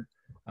scattered.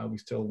 We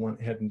still went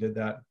ahead and did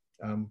that.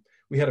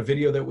 We had a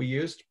video that we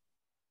used,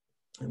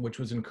 which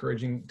was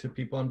encouraging to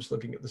people. I'm just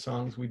looking at the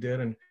songs we did,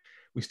 and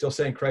we still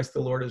sang Christ the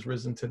Lord is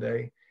risen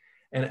today.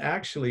 And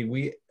actually,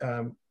 we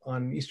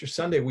on Easter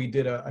Sunday, we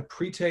did a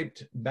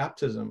pre-taped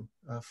baptism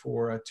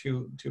for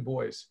two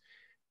boys.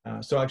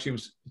 So actually, it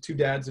was two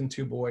dads and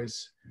two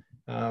boys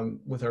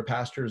with our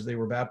pastors. They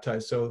were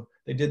baptized. So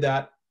they did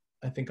that,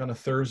 I think, on a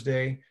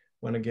Thursday,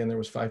 when, again, there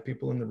was 5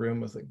 people in the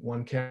room with like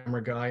one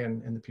camera guy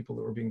and the people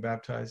that were being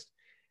baptized.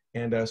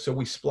 And so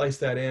we spliced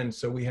that in.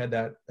 So we had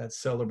that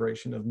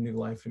celebration of new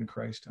life in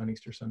Christ on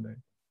Easter Sunday.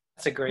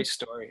 That's a great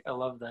story. I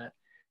love that.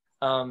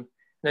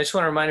 And I just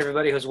want to remind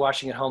everybody who's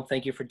watching at home,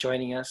 thank you for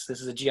joining us.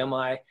 This is a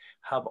GMIHub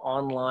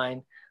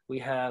online. We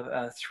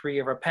have 3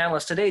 of our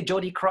panelists today,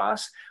 Jody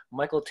Cross,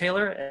 Michael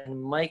Taylor,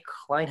 and Mike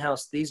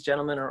Kleinhuis. These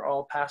gentlemen are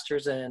all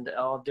pastors and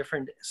all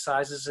different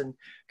sizes and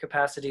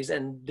capacities,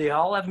 and they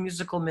all have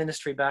musical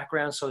ministry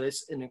backgrounds, so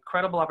it's an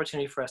incredible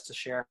opportunity for us to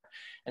share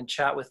and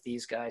chat with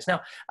these guys.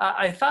 Now,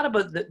 I thought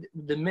about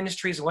the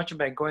ministries and what you've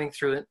been going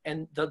through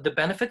and the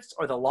benefits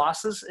or the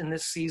losses in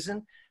this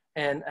season,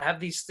 and have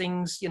these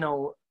things,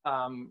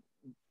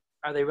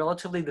 are they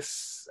relatively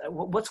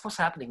what's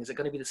happening? Is it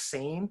going to be the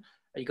same?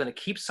 Are you going to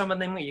keep some of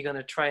them? Are you going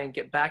to try and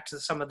get back to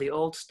some of the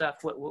old stuff?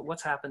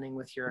 What's happening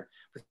with your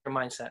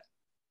mindset?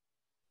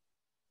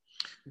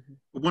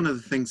 One of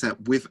the things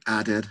that we've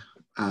added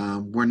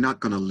we're not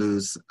going to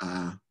lose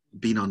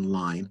being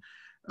online.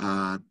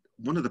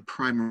 One of the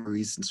primary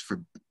reasons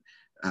for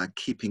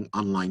keeping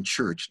online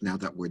church, now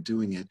that we're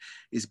doing it,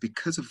 is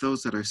because of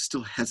those that are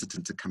still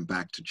hesitant to come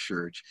back to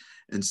church.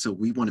 And so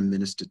we want to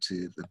minister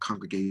to the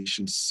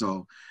congregation.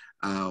 So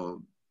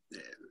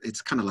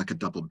it's kind of like a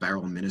double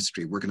barrel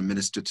ministry. We're going to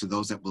minister to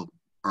those that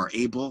are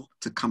able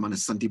to come on a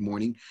Sunday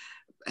morning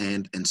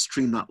and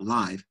stream that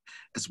live,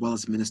 as well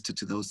as minister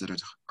to those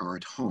that are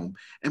at home.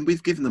 And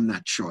we've given them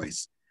that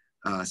choice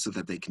so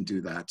that they can do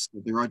that.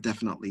 So there are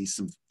definitely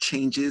some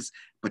changes,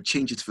 but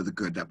changes for the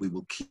good that we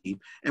will keep.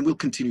 And we'll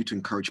continue to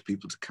encourage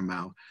people to come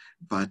out.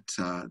 But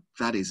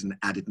that is an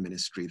added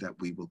ministry that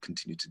we will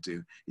continue to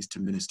do, is to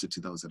minister to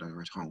those that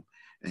are at home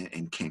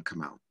and can't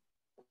come out.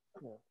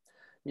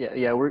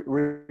 Yeah,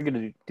 we're going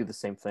to do the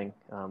same thing,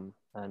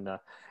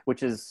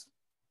 which is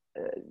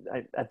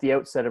at the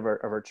outset of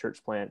our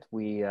church plant.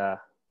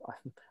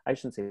 I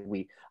shouldn't say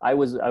we. I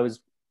was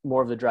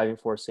more of the driving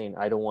force, saying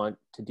I don't want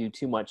to do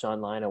too much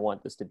online. I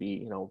want this to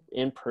be,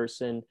 in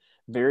person,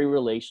 very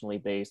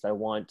relationally based. I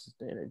want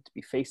it to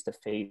be face to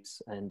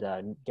face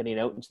and getting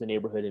out into the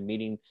neighborhood and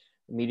meeting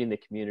the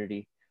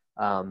community.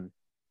 And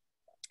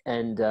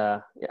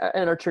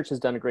our church has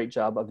done a great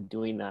job of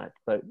doing that,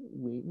 but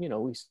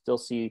we still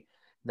see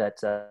that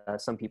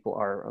some people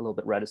are a little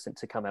bit reticent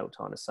to come out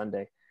on a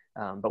Sunday.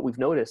 But we've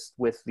noticed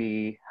with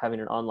having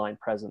an online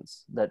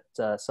presence that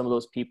some of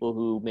those people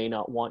who may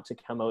not want to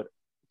come out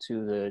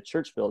to the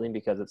church building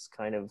because it's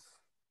kind of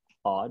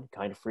odd,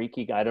 kind of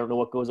freaky, I don't know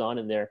what goes on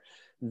in there,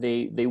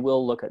 they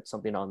will look at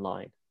something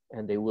online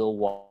and they will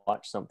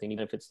watch something,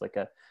 even if it's like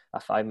a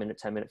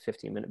 5-minute, 10-minute,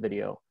 15-minute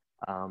video.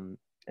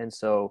 And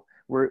so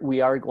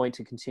we are going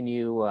to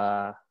continue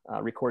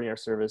recording our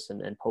service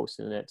and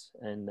posting it,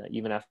 and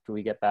even after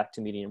we get back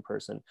to meeting in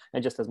person.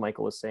 And just as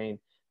Michael was saying,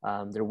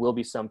 there will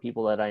be some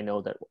people that I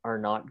know that are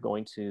not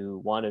going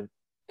to want to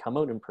come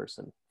out in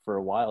person for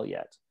a while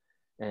yet.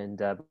 And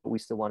but we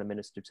still want to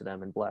minister to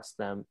them and bless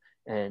them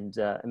and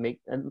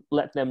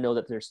let them know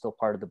that they're still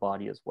part of the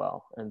body as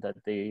well, and that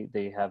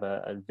they have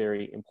a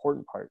very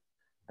important part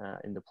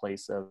in the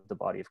place of the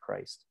body of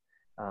Christ.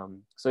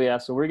 So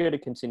we're going to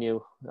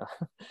continue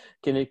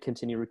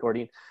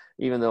recording,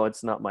 even though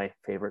it's not my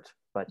favorite,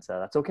 but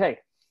that's okay.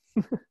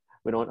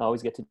 We don't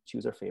always get to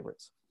choose our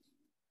favorites.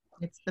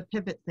 It's the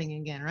pivot thing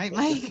again, right,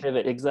 Mike?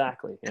 Pivot,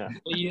 exactly. Yeah.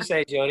 What do you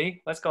say,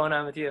 Jody? What's going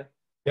on with you?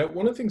 Yeah,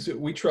 one of the things that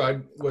we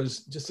tried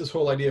was just this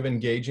whole idea of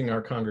engaging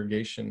our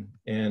congregation.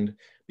 And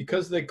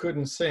because they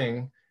couldn't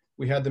sing,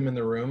 we had them in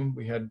the room.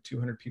 We had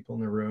 200 people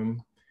in the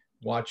room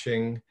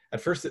watching.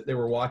 At first, they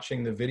were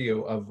watching the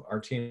video of our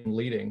team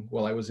leading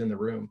while I was in the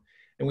room.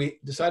 And we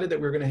decided that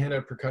we were going to hand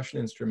out percussion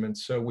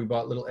instruments. So we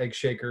bought little egg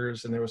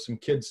shakers, and there was some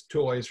kids'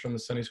 toys from the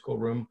Sunday school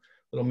room,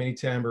 little mini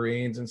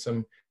tambourines and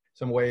some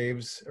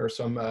waves or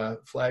some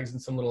flags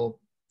and some little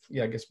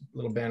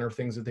banner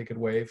things that they could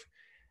wave.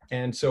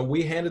 And so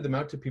we handed them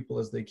out to people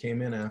as they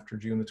came in after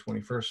June the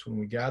 21st when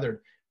we gathered.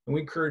 And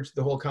we encouraged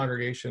the whole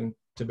congregation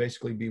to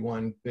basically be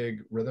one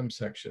big rhythm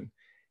section.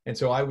 And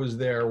so I was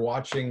there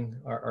watching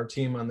our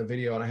team on the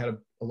video, and I had a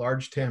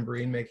large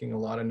tambourine making a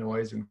lot of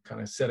noise and kind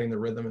of setting the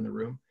rhythm in the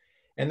room.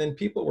 And then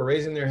people were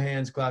raising their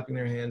hands, clapping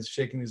their hands,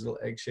 shaking these little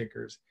egg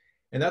shakers.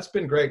 And that's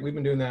been great. We've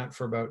been doing that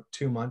for about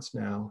 2 months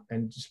now.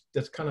 And just,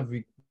 that's kind of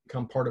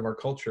become part of our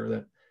culture,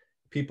 that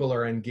people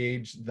are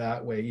engaged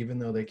that way, even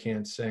though they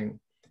can't sing.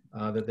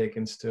 That they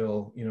can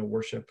still,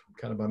 worship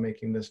kind of by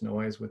making this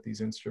noise with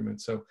these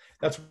instruments. So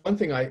that's one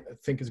thing I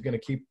think is going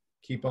to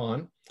keep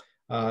on.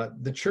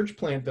 The church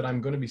plant that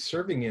I'm going to be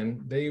serving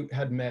in, they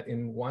had met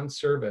in one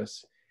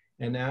service,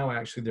 and now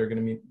actually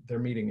they're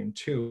meeting in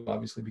 2,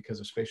 obviously because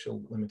of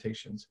spatial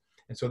limitations.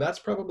 And so that's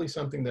probably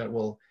something that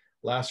will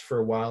last for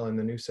a while in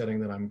the new setting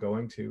that I'm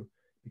going to,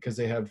 because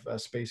they have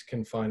space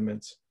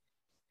confinements.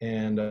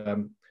 And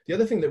the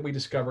other thing that we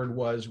discovered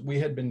was we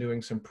had been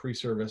doing some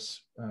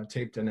pre-service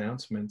taped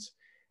announcements.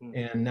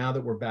 And now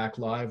that we're back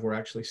live, we're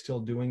actually still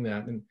doing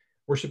that. And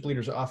worship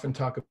leaders often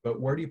talk about,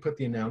 where do you put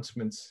the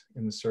announcements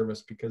in the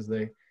service? Because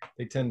they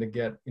tend to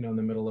get, in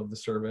the middle of the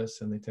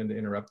service, and they tend to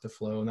interrupt the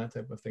flow and that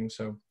type of thing.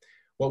 So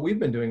what we've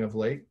been doing of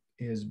late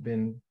is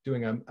been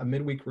doing a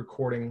midweek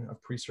recording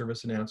of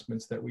pre-service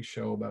announcements that we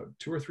show about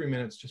 2 or 3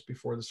 minutes just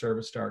before the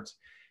service starts.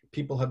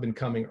 People have been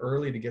coming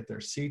early to get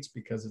their seats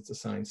because it's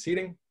assigned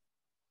seating.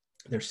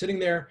 They're sitting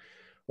there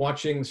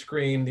watching the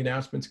screen, the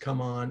announcements come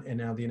on, and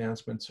now the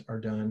announcements are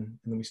done. And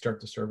then we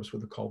start the service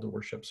with a call to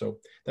worship. So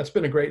that's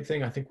been a great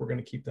thing. I think we're going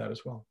to keep that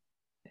as well.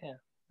 Yeah,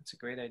 that's a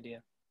great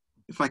idea.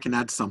 If I can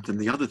add something,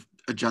 the other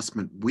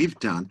adjustment we've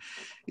done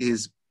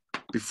is,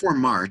 before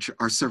March,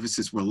 our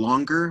services were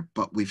longer,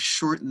 but we've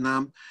shortened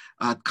them,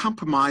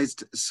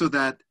 compromised so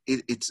that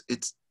it's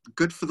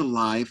good for the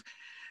live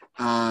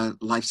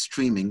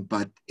streaming,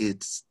 but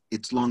it's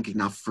long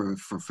enough for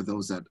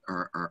those that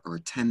are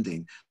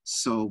attending.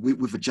 So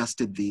we've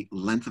adjusted the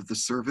length of the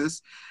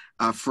service.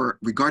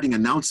 Regarding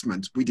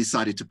announcements, we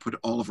decided to put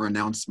all of our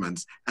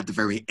announcements at the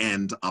very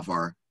end of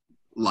our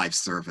live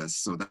service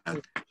so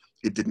that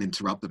it didn't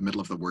interrupt the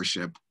middle of the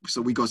worship.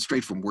 So we go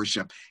straight from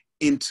worship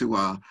into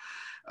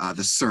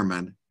the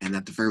sermon, and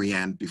at the very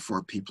end,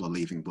 before people are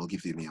leaving, we'll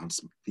give you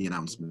the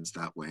announcements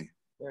that way.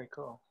 Very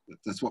cool.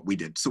 That's what we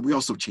did. So we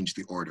also changed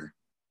the order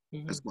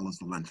Mm-hmm. as well as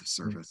the length of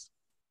service.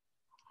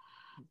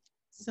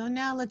 So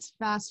now let's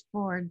fast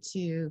forward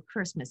to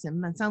Christmas.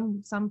 And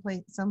some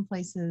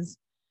places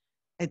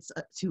it's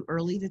too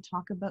early to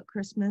talk about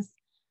Christmas.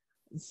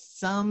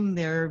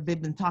 They've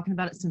been talking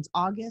about it since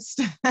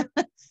August.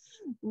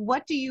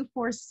 What do you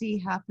foresee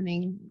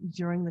happening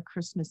during the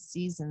Christmas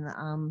season?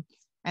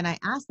 And I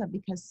ask that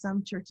because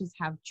some churches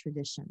have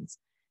traditions,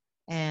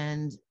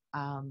 and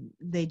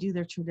they do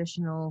their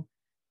traditional,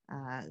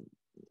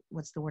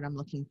 what's the word I'm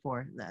looking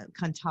for? The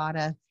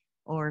cantata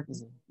or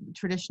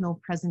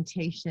traditional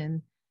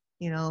presentation,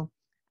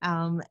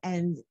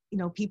 and,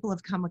 people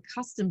have come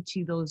accustomed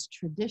to those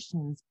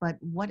traditions, but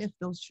what if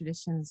those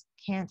traditions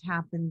can't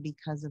happen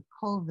because of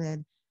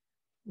COVID?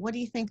 What do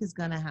you think is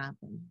going to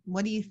happen?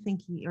 What do you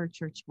think your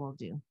church will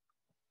do?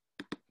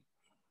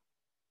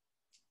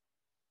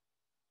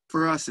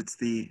 For us, it's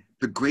the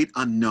great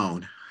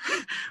unknown.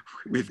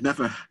 We've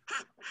never...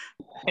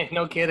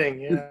 No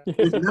kidding, yeah.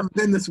 We've never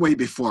been this way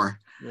before.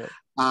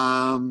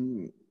 Yeah.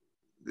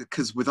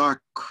 Because with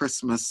our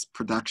Christmas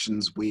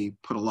productions, we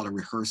put a lot of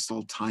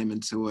rehearsal time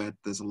into it.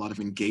 There's a lot of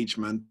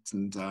engagement,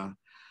 and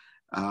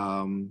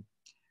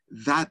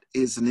that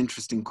is an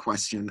interesting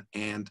question.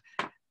 And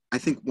I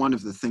think one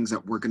of the things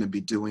that we're going to be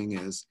doing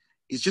is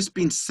just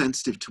being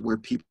sensitive to where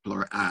people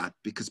are at,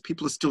 because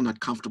people are still not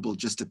comfortable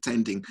just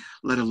attending,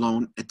 let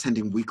alone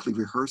attending weekly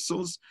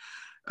rehearsals.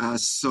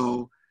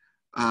 So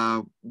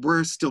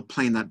we're still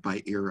playing that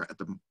by ear at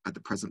the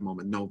present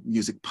moment. No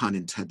music pun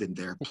intended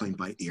there, playing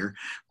by ear,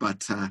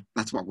 but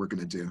that's what we're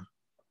going to do.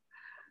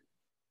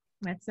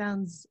 That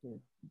sounds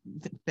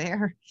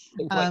fair.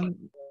 Can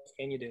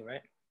you do,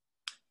 right?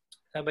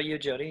 How about you,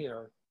 Jody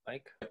or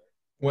Mike?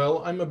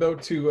 Well, I'm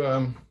about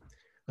to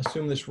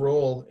assume this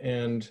role,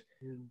 and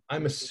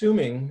I'm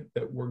assuming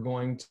that we're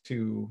going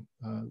to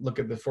look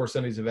at the 4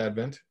 Sundays of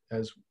Advent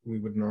as we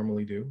would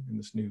normally do in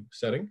this new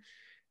setting.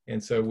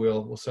 And so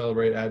we'll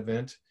celebrate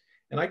Advent.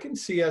 And I can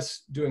see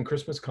us doing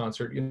Christmas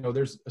concert.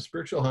 There's a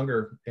spiritual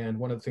hunger. And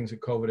one of the things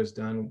that COVID has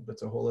done,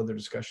 that's a whole other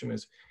discussion,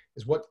 is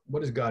what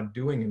is God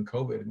doing in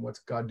COVID, and what's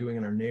God doing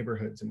in our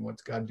neighborhoods, and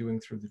what's God doing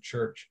through the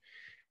church.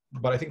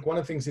 But I think one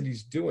of the things that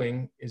he's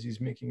doing is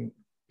he's making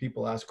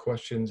people ask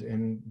questions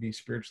and be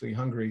spiritually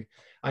hungry.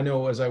 I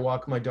know as I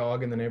walk my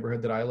dog in the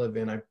neighborhood that I live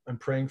in, I'm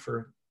praying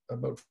for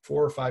about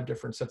 4 or 5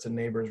 different sets of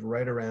neighbors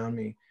right around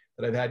me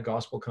that I've had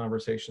gospel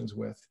conversations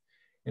with.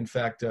 In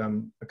fact,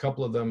 a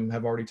couple of them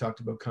have already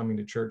talked about coming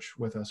to church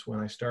with us when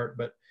I start,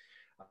 but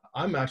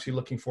I'm actually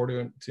looking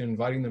forward to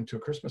inviting them to a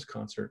Christmas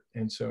concert.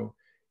 And so,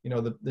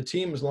 the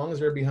team, as long as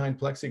they're behind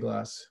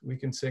plexiglass, we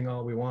can sing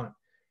all we want.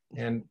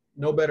 And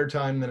no better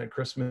time than at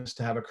Christmas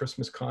to have a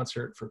Christmas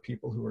concert for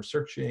people who are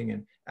searching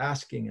and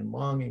asking and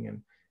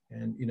longing,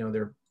 and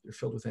they're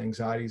filled with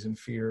anxieties and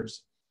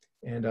fears,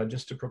 and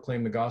just to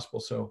proclaim the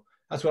gospel. So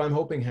that's what I'm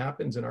hoping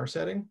happens in our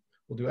setting.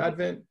 We'll do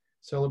Advent,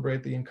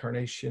 celebrate the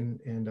incarnation,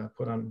 and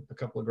put on a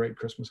couple of great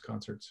Christmas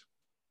concerts.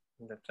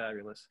 That's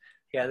fabulous.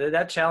 Yeah,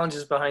 that challenge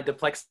is behind the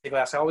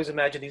plexiglass. I always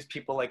imagine these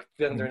people like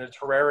feeling they're in a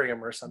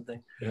terrarium or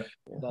something. Yeah.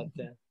 But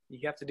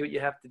you have to do what you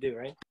have to do,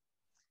 right?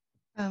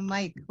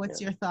 Mike, what's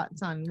your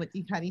thoughts on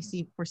how do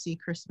you foresee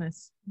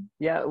Christmas?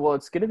 Yeah, well,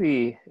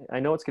 I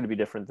know it's going to be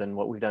different than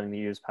what we've done in the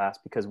years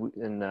past, because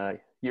in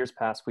years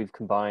past, we've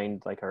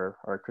combined like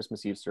our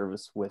Christmas Eve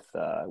service with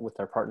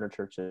our partner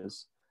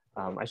churches.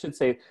 I should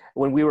say,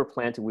 when we were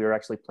planted, we were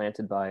actually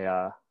planted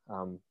by,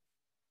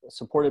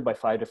 supported by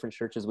 5 different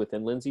churches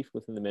within Lindsay,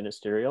 within the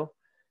ministerial.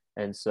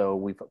 And so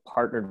we've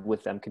partnered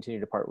with them, continue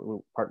to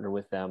partner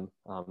with them,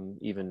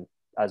 even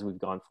as we've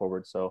gone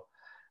forward. So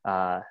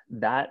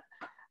that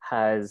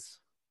has,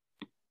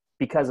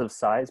 because of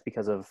size,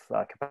 because of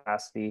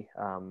capacity,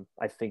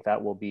 I think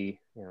that will be,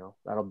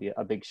 that'll be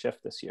a big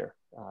shift this year,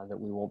 that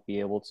we won't be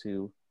able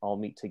to all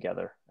meet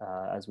together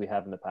as we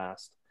have in the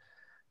past.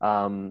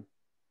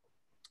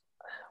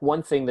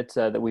 One thing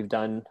that we've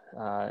done,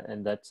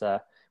 and that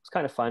was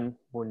kind of fun,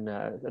 when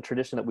a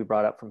tradition that we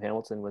brought up from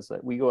Hamilton, was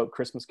that we go out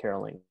Christmas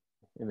caroling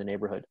in the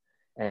neighborhood,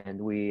 and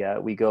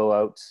we go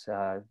out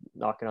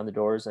knocking on the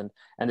doors, and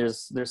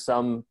there's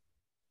some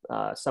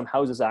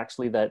houses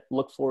actually that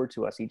look forward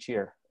to us each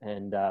year.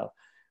 And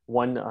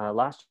one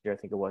last year, I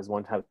think it was,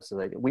 one house was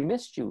like, "We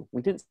missed you.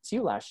 We didn't see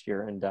you last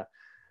year," and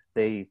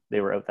they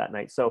were out that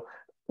night. So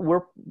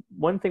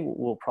one thing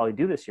we'll probably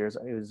do this year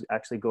is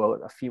actually go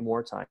out a few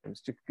more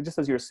times. Just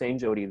as you were saying,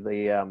 Jody,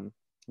 the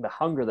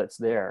hunger that's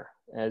there,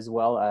 as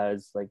well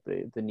as like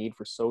the need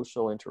for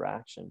social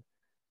interaction,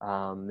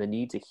 the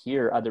need to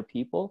hear other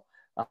people,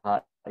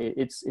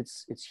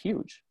 it's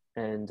huge.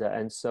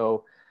 And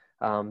so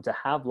to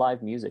have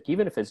live music,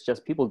 even if it's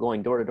just people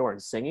going door to door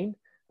and singing,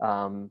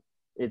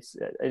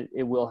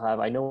 it will have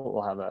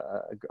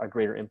a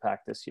greater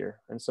impact this year.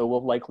 And so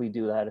we'll likely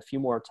do that a few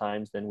more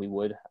times than we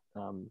would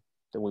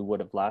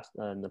have last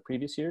in the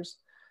previous years,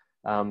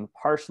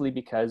 partially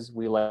because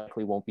we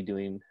likely won't be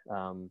doing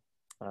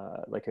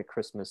like a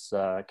Christmas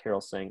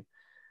carol sang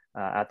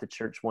at the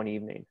church one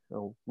evening.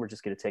 So we're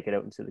just going to take it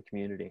out into the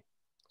community.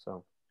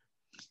 So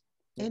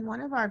in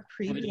one of our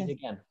previous,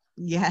 again.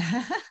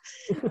 Yeah.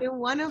 In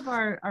one of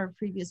our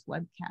previous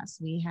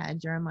webcasts, we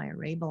had Jeremiah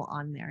Rabel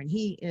on there, and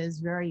he is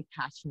very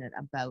passionate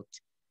about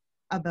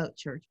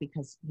church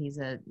because he's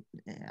a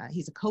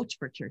coach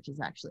for churches,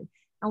 actually.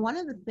 And one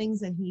of the things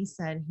that he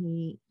said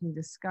he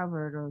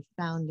discovered or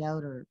found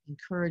out or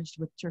encouraged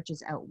with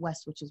churches out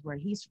west, which is where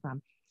he's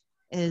from,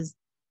 is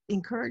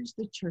encourage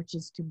the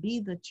churches to be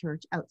the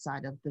church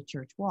outside of the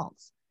church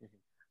walls.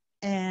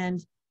 Mm-hmm.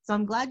 And so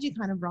I'm glad you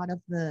kind of brought up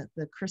the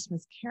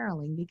Christmas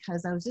caroling,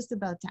 because I was just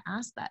about to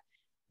ask that.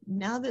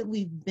 Now that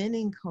we've been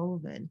in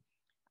COVID,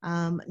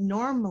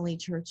 normally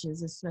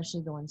churches,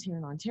 especially the ones here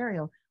in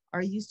Ontario,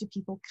 are used to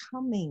people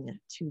coming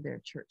to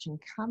their church and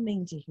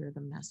coming to hear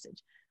the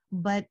message.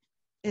 But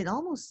it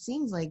almost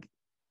seems like,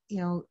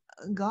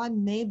 God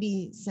may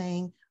be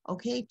saying,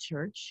 okay,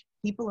 church,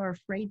 people are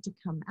afraid to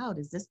come out.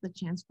 Is this the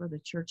chance for the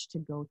church to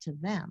go to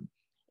them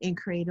in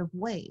creative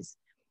ways?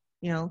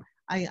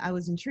 I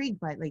was intrigued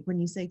by, like, when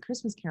you say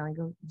Christmas caroling, I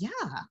go,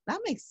 yeah, that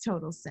makes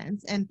total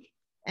sense. And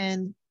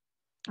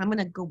I'm going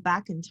to go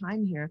back in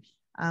time here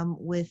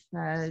with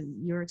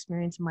your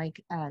experience,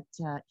 Mike, at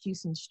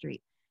Houston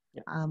Street.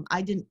 Yeah.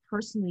 I didn't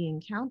personally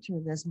encounter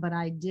this, but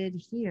I did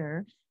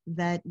hear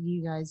that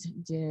you guys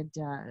did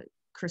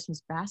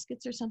Christmas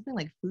baskets or something,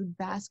 like food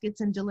baskets,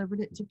 and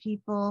delivered it to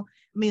people.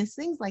 I mean, it's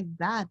things like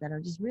that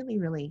are just really,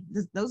 really,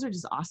 those are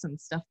just awesome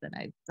stuff that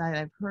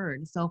I've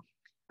heard. So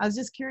I was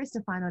just curious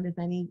to find out if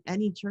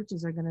any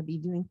churches are going to be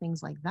doing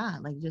things like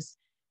that. Like, just,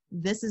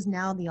 this is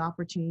now the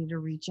opportunity to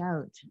reach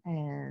out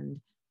and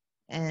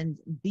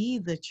be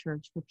the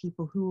church for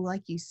people who,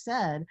 like you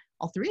said,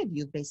 all three of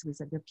you basically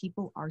said, their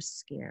people are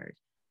scared.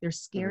 They're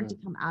scared Mm-hmm.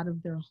 to come out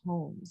of their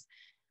homes.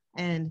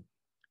 And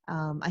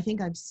I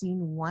think I've seen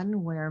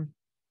one where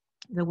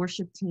the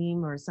worship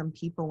team or some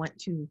people went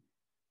to,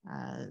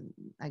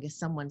 I guess,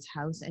 someone's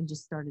house and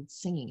just started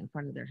singing in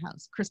front of their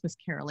house, Christmas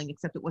caroling,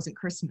 except it wasn't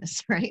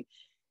Christmas, right?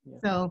 Yeah.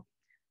 So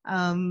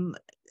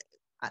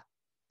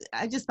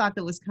I just thought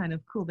that was kind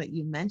of cool that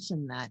you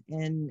mentioned that.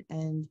 And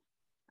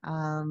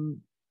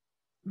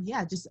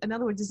yeah, just, in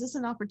other words, is this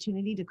an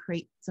opportunity to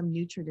create some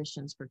new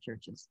traditions for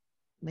churches?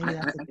 Maybe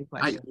that's a big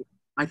question.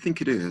 I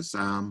think it is.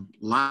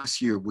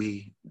 Last year,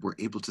 we were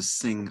able to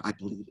sing, I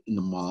believe, in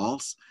the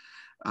malls,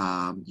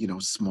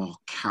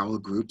 small carol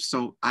groups.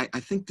 So I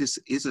think this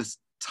is a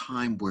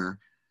time where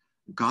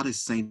God is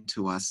saying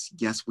to us,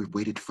 yes, we've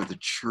waited for the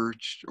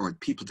church or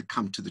people to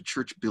come to the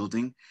church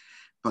building,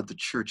 but the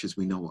church, as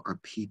we know, are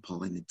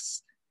people, and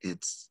it's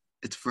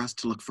for us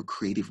to look for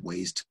creative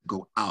ways to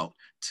go out,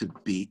 to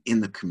be in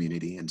the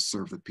community and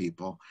serve the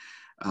people.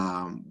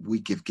 We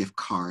give gift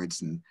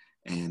cards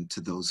and to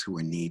those who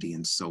are needy,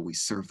 and so we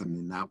serve them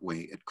in that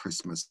way at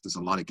Christmas. There's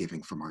a lot of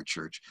giving from our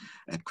church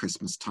at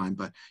Christmas time,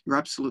 but you're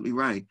absolutely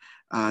right.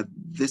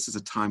 This is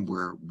a time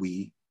where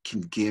we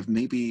can give,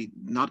 maybe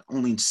not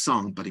only in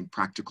song, but in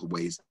practical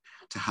ways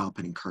to help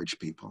and encourage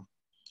people.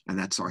 And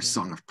that's our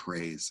song of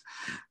praise,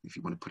 if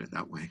you want to put it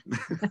that way.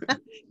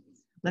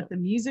 Let the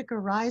music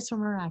arise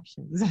from our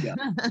actions. Yeah.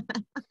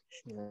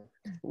 Yeah.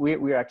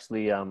 We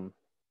actually,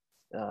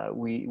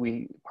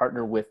 we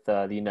partner with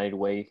the United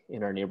Way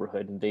in our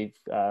neighborhood, and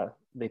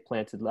they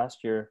planted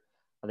last year.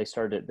 They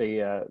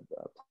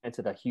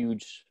planted a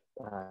huge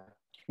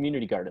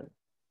community garden,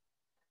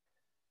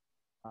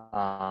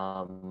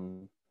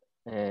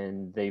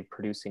 and they're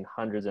producing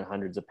hundreds and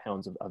hundreds of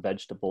pounds of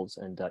vegetables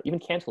and even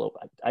cantaloupe.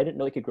 I didn't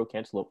know they could grow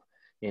cantaloupe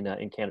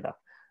in Canada,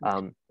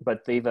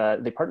 but they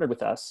partnered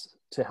with us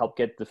to help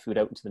get the food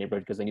out into the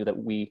neighborhood, because they knew that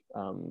we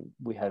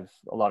have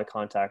a lot of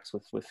contacts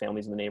with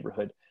families in the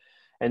neighborhood.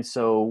 And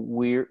so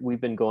we've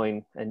been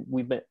going, and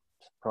we've met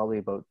probably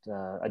about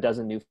a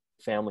dozen new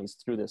families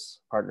through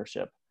this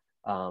partnership.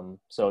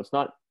 So it's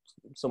not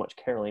so much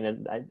caroling,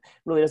 and it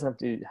really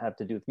doesn't have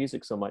to do with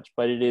music so much,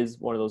 but it is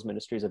one of those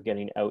ministries of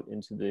getting out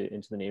into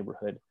the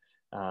neighborhood.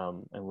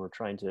 And we're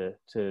trying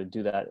to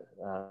do that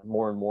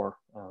more and more.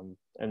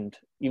 And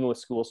even with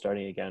school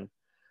starting again,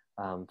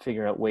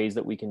 figuring out ways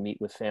that we can meet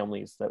with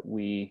families that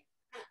we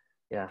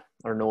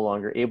are no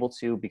longer able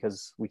to,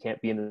 because we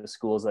can't be in the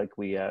schools like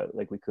we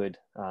could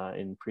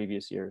in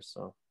previous years.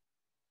 So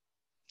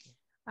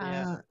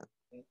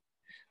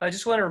I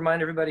just want to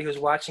remind everybody who's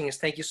watching us,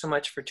 thank you so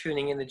much for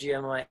tuning in to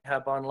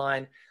GMIHub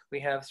Online.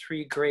 We have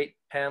three great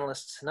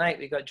panelists tonight.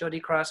 We got Jody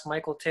Cross,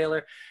 Michael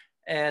Taylor,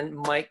 and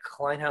Mike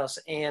Kleinhuis,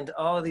 and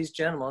all of these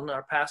gentlemen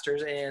are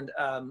pastors. And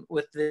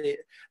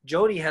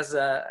Jody has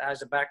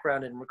a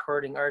background in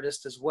recording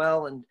artist as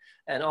well,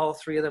 and all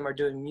three of them are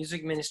doing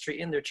music ministry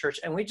in their church.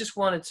 And we just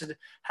wanted to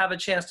have a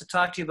chance to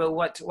talk to you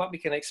about what we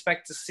can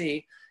expect to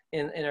see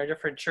in our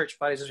different church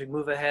bodies as we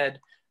move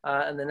ahead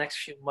in the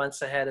next few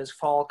months ahead as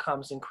fall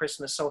comes and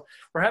Christmas. So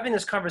we're having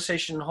this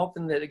conversation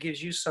hoping that it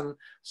gives you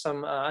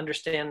some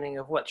understanding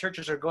of what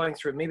churches are going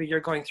through. Maybe you're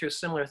going through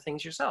similar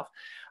things yourself.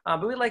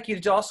 But we'd like you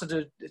to also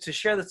to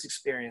share this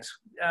experience.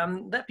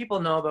 Let people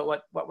know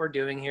about what we're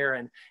doing here,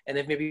 and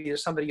if maybe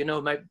there's somebody you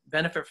know might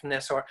benefit from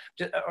this, or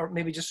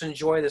maybe just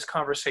enjoy this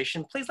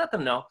conversation, please let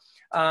them know.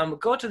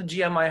 Go to the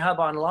GMIHub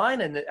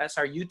online, and that's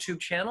our YouTube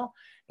channel,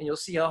 and you'll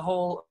see a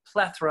whole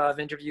plethora of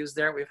interviews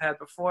there we've had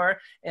before,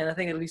 and I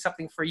think it'll be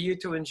something for you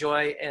to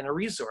enjoy and a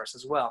resource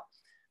as well.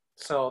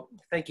 So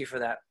thank you for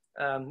that.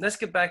 Let's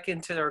get back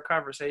into our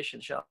conversation,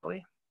 shall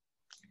we?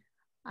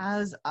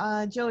 As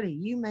Jody,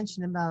 you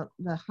mentioned about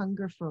the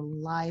hunger for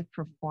live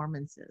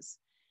performances,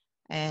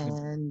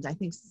 and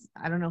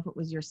I don't know if it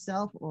was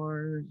yourself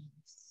or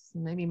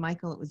maybe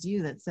Michael, it was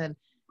you that said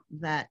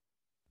that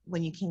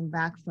when you came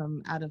back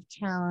from out of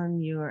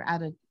town, you were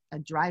at a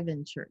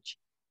drive-in church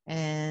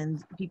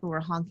and people were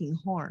honking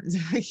horns,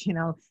 you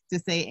know, to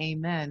say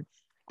amen.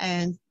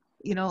 And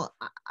you know,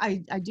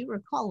 I do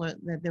recall that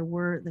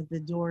that the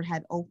door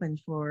had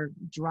opened for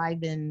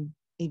drive-in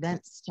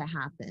events to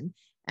happen.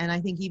 And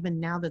I think even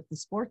now that the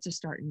sports are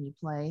starting to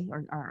play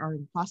or are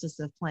in the process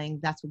of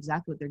playing, that's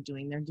exactly what they're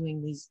doing. They're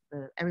doing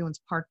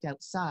everyone's parked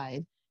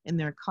outside in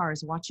their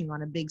cars watching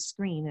on a big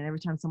screen. And every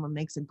time someone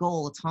makes a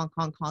goal, it's honk,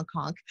 honk, honk,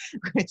 honk,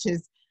 which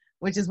is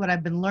what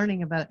I've been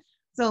learning about.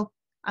 So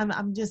I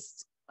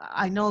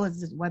know as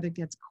the weather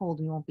gets cold,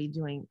 we won't be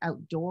doing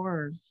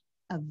outdoor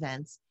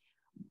events,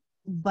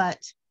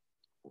 but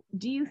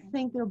do you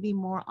think there'll be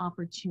more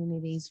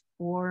opportunities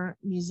for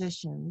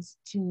musicians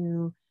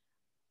to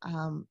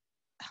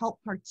help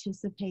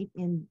participate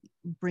in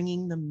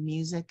bringing the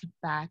music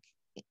back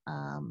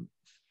from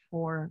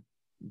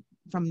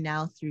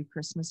now through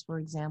Christmas, for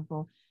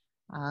example,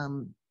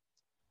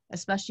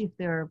 especially if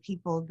there are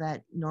people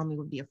that normally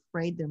would be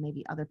afraid? There may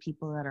be other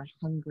people that are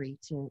hungry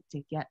to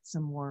get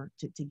some more,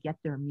 to get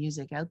their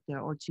music out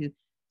there, or to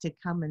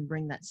come and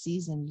bring that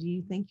season. Do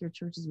you think your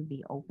churches would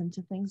be open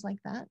to things like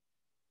that?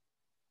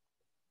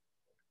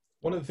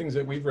 One of the things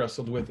that we've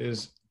wrestled with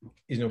is,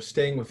 you know,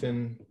 staying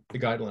within the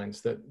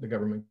guidelines that the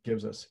government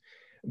gives us,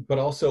 but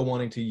also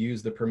wanting to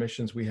use the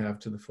permissions we have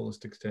to the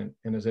fullest extent.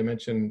 And as I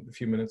mentioned a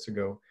few minutes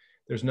ago,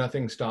 there's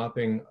nothing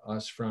stopping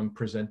us from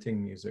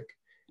presenting music.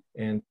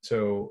 And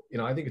so, you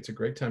know, I think it's a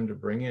great time to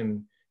bring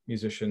in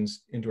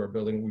musicians into our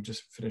building. We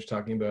just finished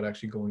talking about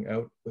actually going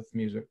out with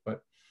music,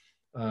 but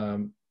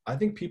I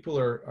think people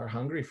are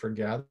hungry for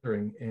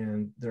gathering,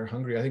 and they're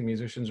hungry. I think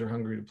musicians are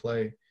hungry to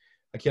play.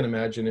 I can't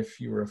imagine if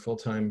you were a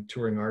full-time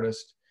touring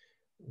artist,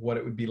 what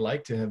it would be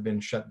like to have been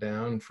shut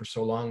down for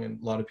so long.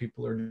 And a lot of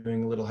people are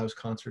doing little house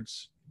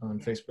concerts on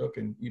Facebook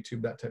and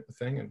YouTube, that type of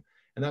thing. And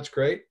that's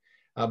great.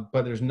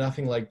 But there's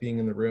nothing like being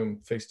in the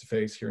room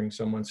face-to-face, hearing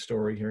someone's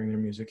story, hearing their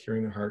music,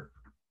 hearing their heart.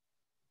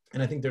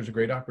 And I think there's a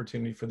great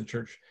opportunity for the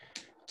church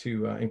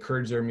to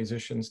encourage their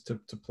musicians to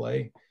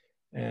play.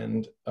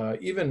 And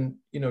even,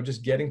 you know,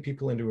 just getting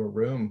people into a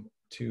room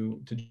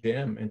to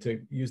jam and to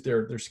use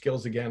their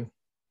skills again,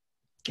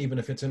 even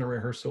if it's in a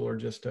rehearsal or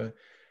just a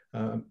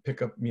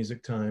pick up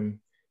music time,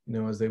 you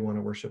know, as they want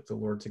to worship the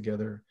Lord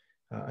together.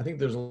 I think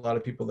there's a lot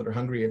of people that are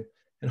hungry,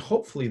 and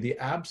hopefully the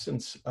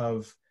absence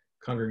of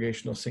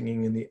congregational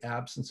singing and the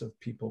absence of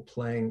people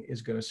playing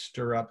is going to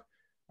stir up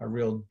a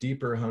real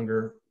deeper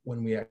hunger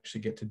when we actually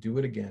get to do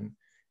it again.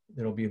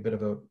 There'll be a bit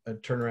of a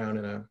turnaround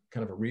and a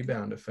kind of a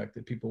rebound effect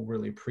that people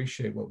really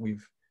appreciate what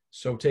we've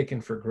so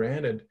taken for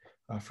granted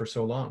for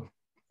so long.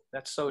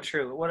 That's so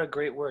true. What a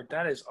great word.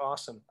 That is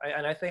awesome.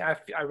 I think I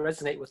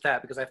resonate with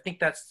that, because I think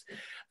that's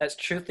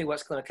truthfully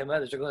what's going to come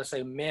out. Is they're going to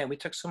say, man, we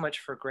took so much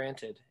for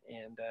granted.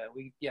 And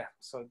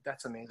so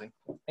that's amazing.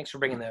 Thanks for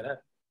bringing that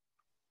up.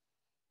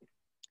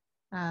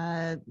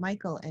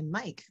 Michael and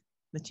Mike,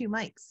 the two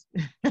Mikes.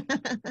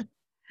 Yeah,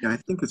 I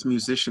think as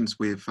musicians,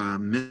 we've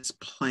missed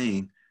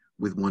playing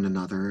with one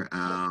another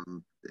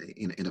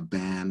in a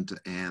band,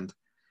 and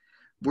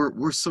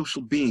we're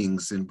social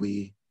beings, and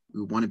we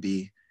want to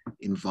be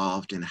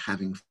involved in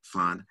having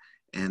fun.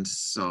 And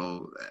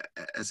so,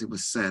 as it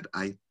was said,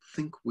 I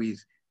think we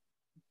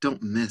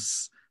don't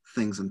miss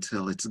things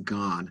until it's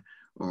gone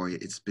or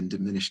it's been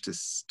diminished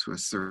to a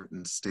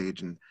certain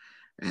stage.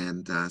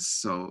 And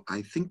so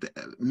I think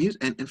that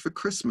music, and for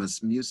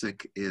Christmas,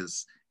 music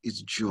is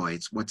joy.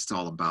 It's what it's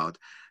all about.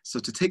 So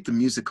to take the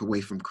music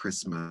away from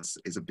Christmas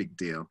is a big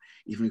deal.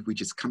 Even if we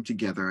just come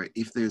together,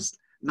 if there's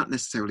not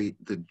necessarily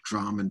the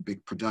drama and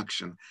big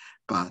production,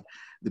 but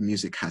the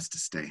music has to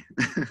stay.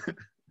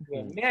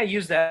 Yeah. May I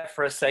use that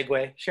for a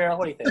segue? Cheryl,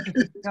 what do you think?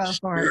 Go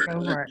for it.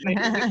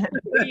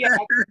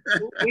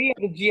 We at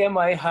the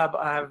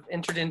GMIHub have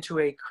entered into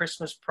a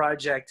Christmas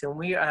project, and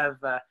we have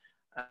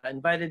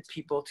invited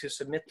people to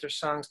submit their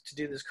songs to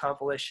do this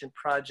compilation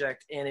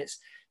project. And it's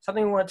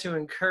something we want to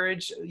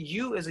encourage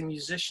you as a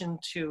musician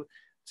to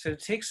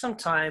take some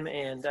time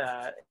and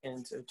to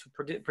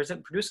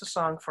produce a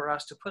song for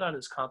us to put on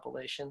this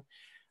compilation.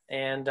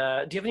 And do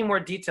you have any more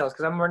details?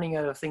 Because I'm running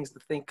out of things to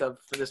think of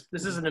for this.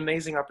 This is an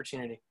amazing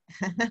opportunity.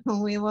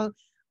 We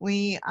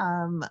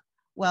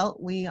Well,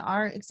 we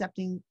are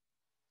accepting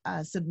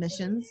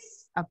submissions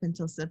up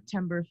until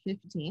September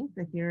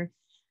 15th.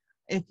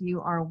 If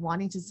you are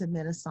wanting to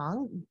submit a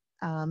song,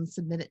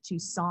 submit it to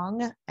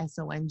song,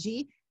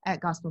 S-O-N-G, at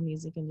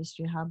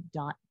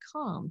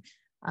gospelmusicindustryhub.com.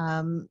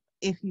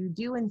 If you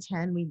do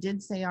intend, we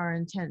did say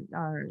our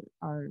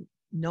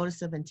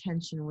notice of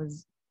intention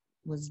was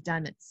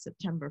done at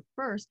September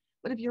 1st,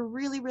 but if you're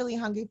really, really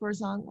hungry for a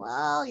song,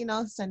 well,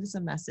 send us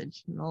a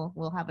message and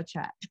we'll have a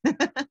chat.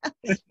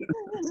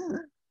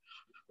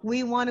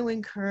 We want to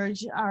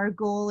encourage, our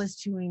goal is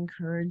to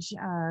encourage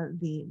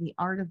the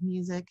art of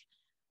music.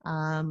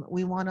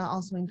 We want to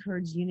also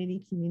encourage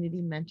unity,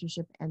 community,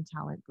 mentorship, and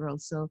talent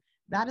growth. So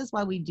that is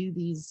why we do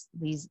these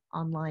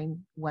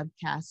online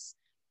webcasts.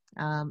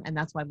 And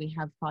that's why we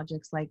have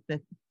projects like the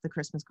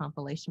Christmas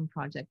compilation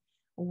project.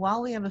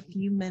 While we have a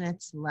few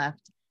minutes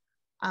left,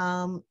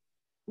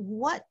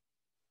 what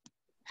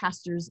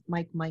pastors,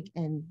 Mike,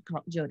 and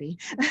Jody,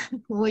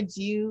 would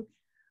you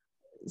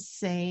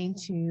say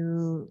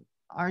to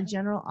our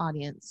general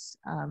audience,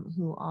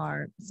 who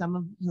are, some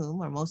of whom,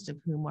 or most of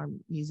whom, are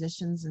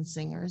musicians and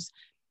singers,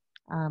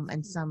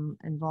 and some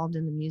involved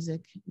in the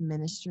music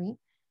ministry,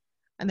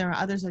 and there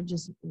are others that are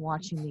just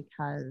watching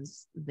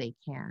because they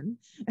can,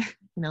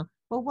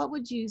 but what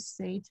would you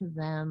say to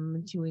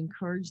them to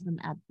encourage them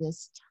at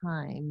this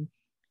time,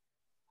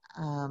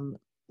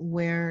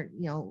 where,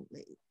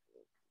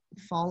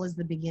 fall is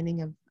the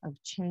beginning of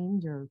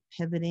change, or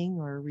pivoting,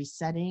 or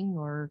resetting,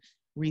 or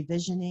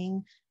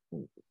revisioning?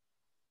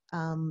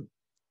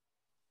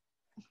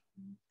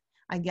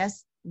 I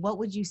guess, what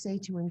would you say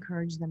to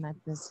encourage them at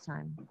this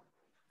time?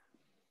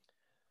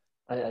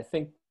 I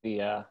think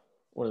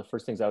one of the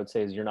first things I would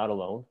say is you're not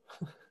alone.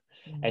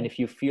 And if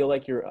you feel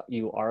like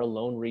you are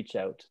alone, reach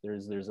out.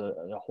 There's a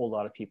whole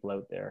lot of people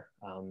out there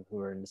who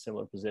are in a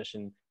similar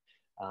position,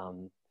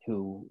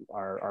 who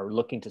are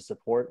looking to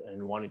support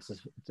and wanting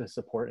to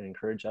support and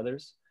encourage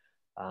others.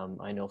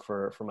 I know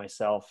for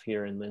myself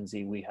here in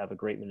Lindsay, we have a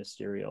great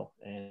ministerial,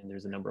 and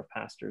there's a number of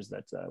pastors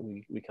that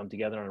we come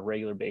together on a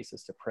regular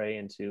basis to pray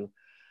and to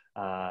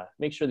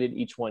make sure that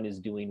each one is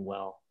doing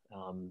well,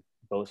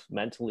 both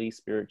mentally,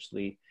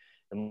 spiritually,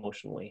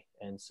 emotionally.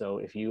 And so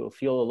if you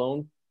feel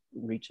alone,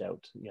 reach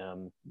out,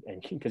 and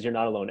because you're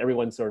not alone.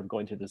 Everyone's sort of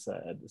going through this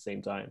at the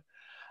same time.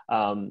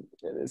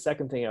 The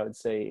second thing I would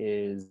say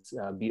is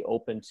be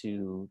open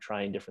to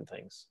trying different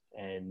things,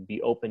 and be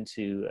open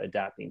to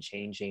adapting,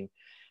 changing.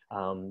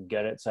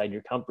 Get outside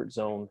your comfort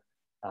zone.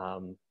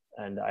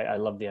 And I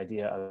love the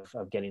idea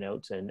of getting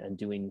out and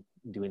doing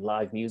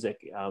live music.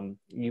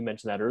 You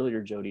mentioned that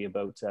earlier, Jody,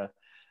 about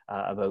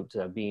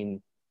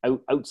being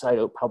outside,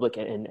 out public,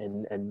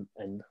 and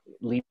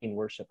leading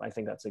worship. I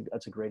think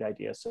that's a great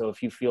idea. So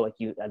if you feel like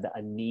you have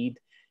a need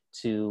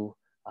to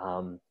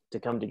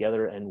come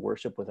together and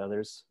worship with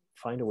others,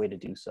 find a way to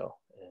do so.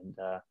 And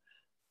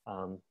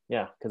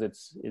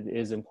because it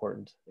is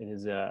important. It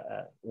is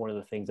one of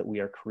the things that we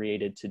are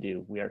created to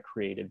do. We are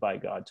created by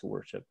God to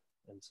worship,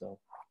 and so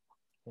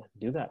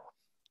do that.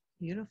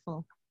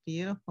 Beautiful,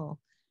 beautiful.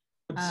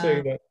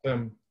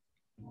 I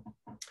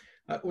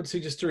would say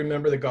just to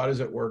remember that God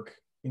is at work.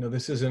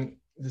 This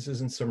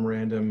isn't some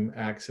random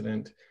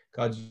accident.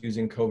 God's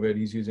using COVID.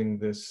 He's using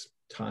this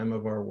time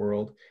of our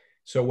world.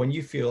 So when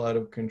you feel out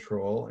of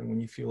control, and when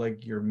you feel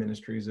like your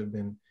ministries have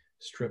been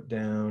stripped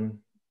down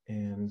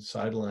and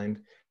sidelined,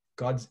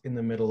 God's in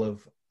the middle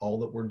of all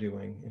that we're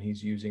doing, and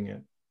he's using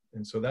it.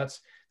 And so that's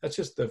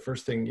just the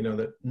first thing,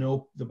 that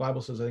the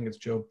Bible says, I think it's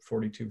Job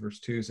 42 verse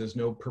 2 says,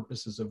 no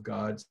purposes of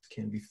God's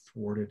can be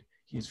thwarted.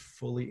 He's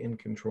fully in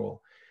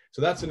control.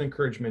 So that's an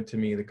encouragement to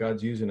me that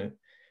God's using it.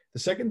 The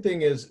second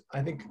thing is,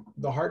 I think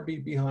the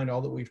heartbeat behind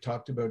all that we've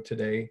talked about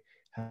today,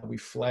 how we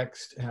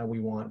flexed, how we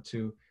want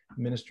to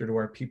minister to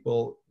our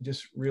people,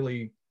 just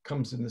really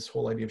comes in this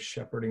whole idea of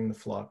shepherding the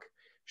flock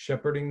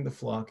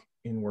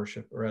in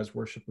worship, or as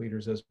worship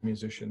leaders, as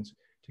musicians,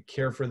 to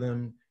care for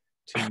them,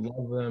 to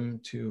love them,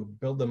 to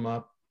build them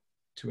up,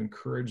 to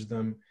encourage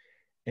them,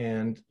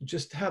 and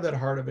just have that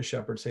heart of a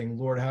shepherd saying,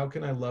 Lord, how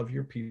can I love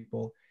your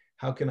people?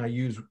 How can I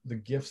use the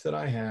gifts that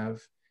I have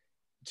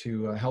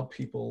to help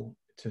people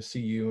to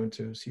see you and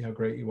to see how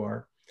great you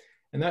are?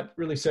 And that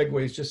really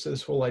segues just to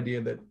this whole idea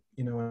that,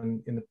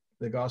 in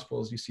the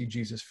Gospels, you see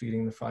Jesus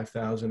feeding the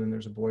 5,000, and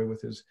there's a boy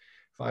with his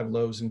 5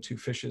 loaves and 2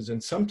 fishes.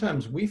 And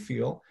sometimes we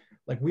feel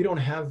like we don't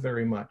have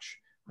very much.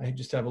 I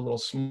just have a little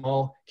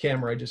small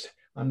camera.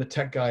 I'm the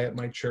tech guy at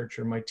my church,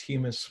 or my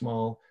team is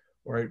small,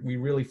 or we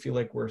really feel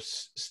like we're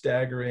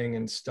staggering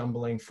and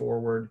stumbling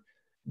forward.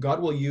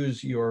 God will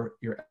use your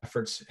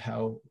efforts,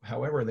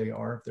 however they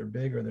are. If they're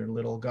big or they're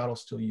little, God will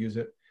still use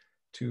it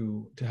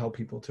to help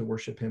people to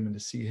worship him and to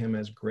see him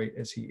as great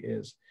as he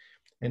is.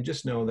 And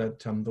just know that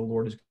the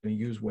Lord is going to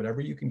use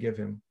whatever you can give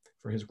him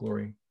for his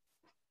glory.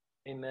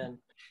 Amen.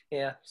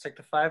 Yeah, it's like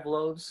the 5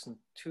 loaves and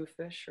 2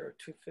 fish, or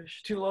 2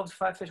 fish, 2 loaves,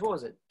 5 fish. What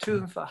was it? 2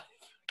 and 5. I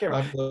can't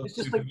remember. It's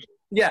just like,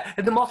 yeah,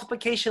 and the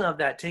multiplication of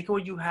that. Take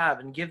what you have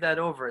and give that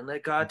over, and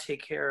let God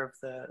take care of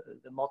the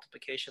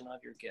multiplication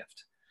of your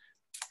gift.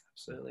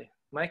 Absolutely.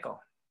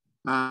 Michael.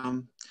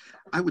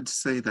 I would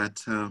say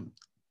that,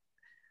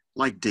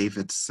 like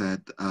David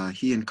said,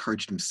 he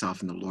encouraged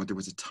himself in the Lord. There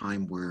was a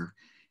time where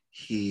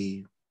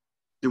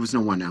there was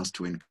no one else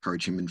to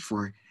encourage him. And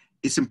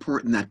it's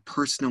important that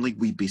personally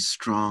we be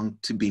strong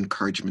to be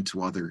encouragement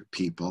to other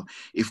people.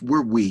 If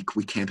we're weak,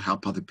 we can't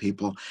help other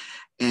people.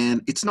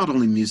 And it's not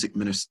only music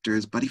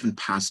ministers, but even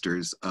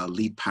pastors,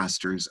 lead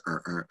pastors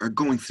are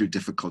going through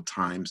difficult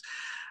times.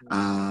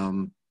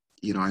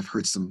 I've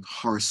heard some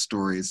horror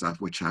stories of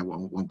which I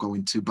won't go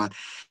into, but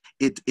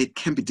it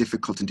can be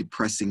difficult and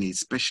depressing,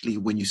 especially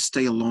when you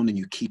stay alone and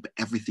you keep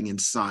everything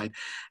inside.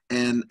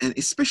 And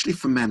especially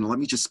for men, let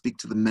me just speak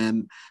to the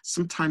men.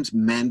 Sometimes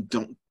men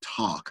don't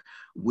talk.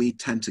 We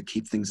tend to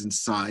keep things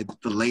inside.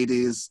 The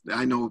ladies,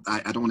 I know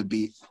I don't want to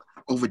be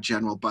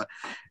overgeneral, but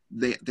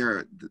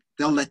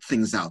they'll let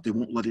things out. They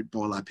won't let it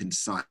boil up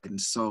inside. And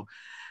so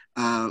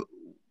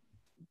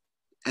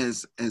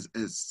as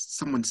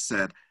someone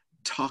said,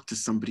 talk to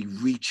somebody,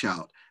 reach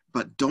out,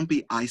 but don't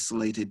be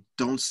isolated.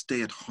 Don't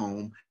stay at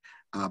home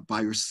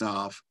by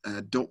yourself.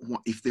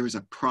 If there is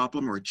a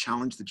problem or a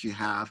challenge that you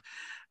have,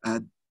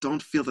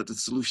 don't feel that the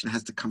solution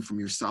has to come from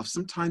yourself.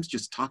 Sometimes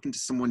just talking to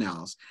someone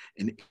else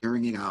and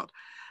airing it out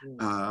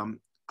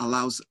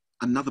allows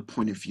another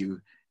point of view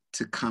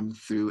to come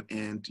through,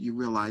 and you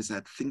realize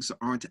that things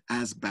aren't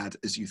as bad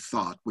as you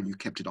thought when you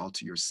kept it all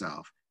to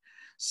yourself.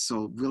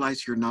 So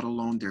realize you're not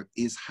alone. There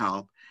is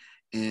help,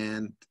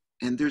 and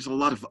there's a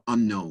lot of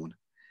unknown,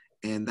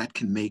 and that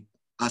can make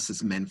us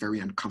as men very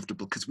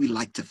uncomfortable because we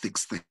like to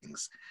fix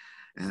things.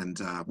 And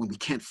when we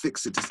can't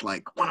fix it, it's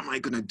like, what am I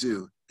going to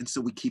do? And so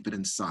we keep it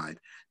inside.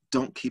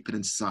 Don't keep it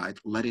inside.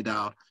 Let it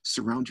out.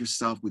 Surround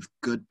yourself with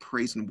good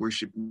praise and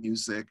worship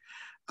music.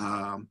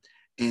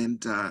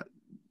 And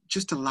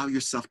just allow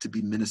yourself to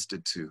be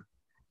ministered to.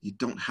 You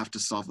don't have to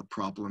solve the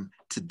problem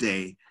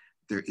today.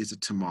 There is a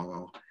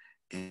tomorrow.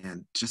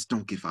 And just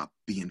don't give up.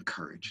 Be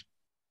encouraged.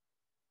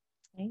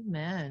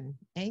 Amen.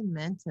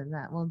 Amen to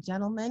that. Well,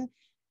 gentlemen,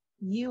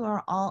 you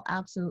are all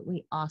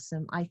absolutely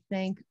awesome. I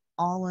thank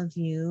all of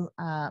you,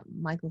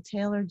 Michael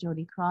Taylor,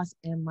 Jody Cross,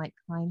 and Mike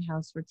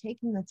Kleinhuis, for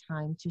taking the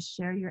time to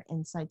share your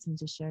insights and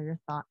to share your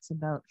thoughts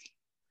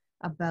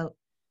about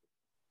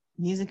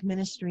music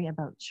ministry,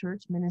 about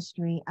church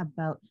ministry,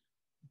 about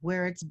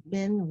where it's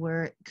been,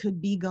 where it could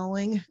be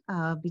going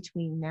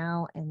between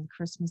now and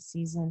Christmas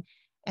season.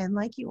 And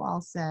like you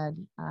all said,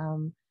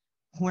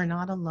 we're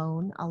not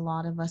alone. A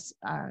lot of us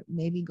are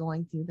maybe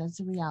going through, that's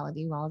a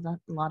reality. Well, a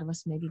lot of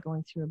us may be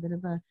going through a bit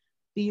of a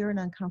fear and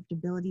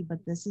uncomfortability,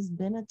 but this has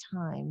been a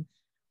time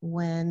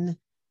when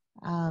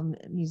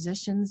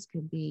musicians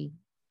could be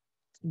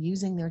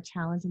using their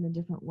talent in a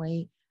different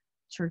way.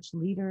 Church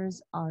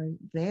leaders are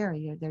there.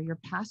 They're your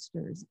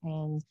pastors,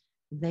 and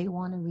they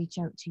want to reach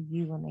out to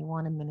you and they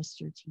want to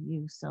minister to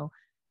you. So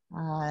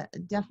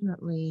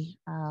definitely,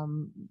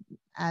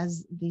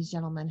 as these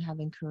gentlemen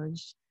have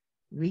encouraged,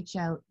 reach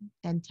out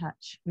and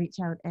touch, reach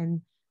out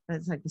and,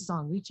 it's like the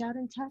song, reach out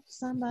and touch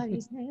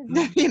somebody's hand,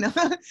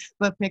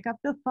 but pick up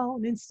the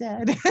phone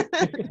instead,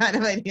 kind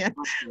of idea.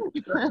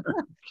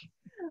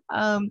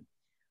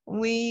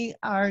 We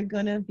are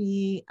going to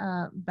be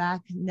back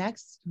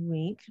next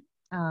week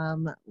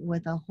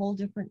with a whole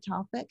different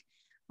topic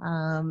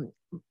on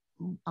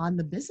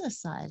the business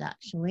side,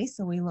 actually.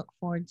 So we look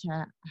forward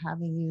to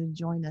having you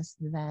join us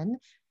then.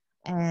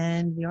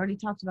 And we already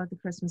talked about the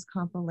Christmas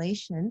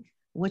compilation,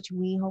 which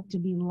we hope to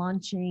be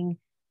launching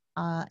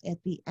at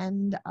the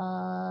end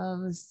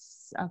of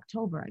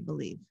October, I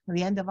believe. Or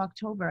the end of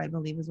October, I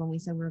believe, is when we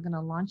said we were going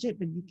to launch it.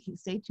 But you can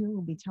stay tuned.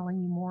 We'll be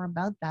telling you more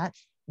about that.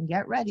 And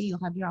get ready.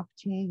 You'll have your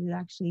opportunity to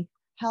actually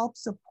help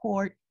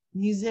support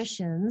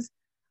musicians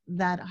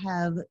that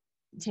have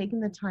taken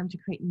the time to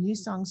create new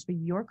songs for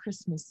your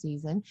Christmas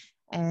season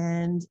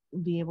and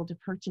be able to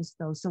purchase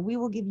those. So we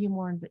will give you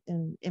more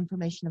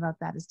information about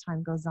that as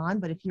time goes on.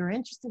 But if you're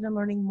interested in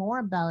learning more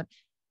about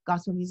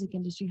Gospel Music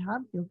Industry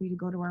Hub, feel free to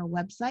go to our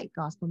website,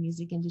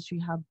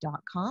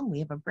 gospelmusicindustryhub.com. We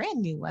have a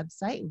brand new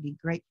website. It would be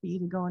great for you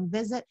to go and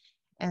visit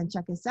and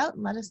check us out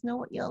and let us know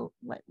what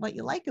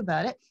you like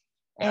about it.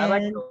 And I'd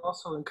like to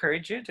also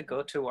encourage you to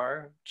go to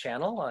our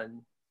channel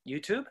on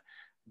YouTube,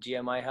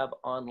 GMIHub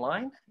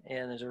Online,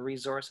 and there's a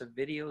resource of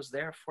videos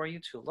there for you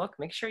to look.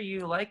 Make sure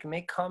you like and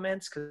make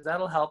comments, because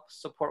that'll help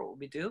support what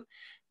we do,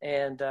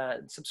 and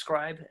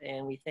subscribe.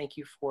 And we thank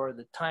you for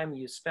the time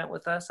you spent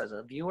with us as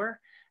a viewer.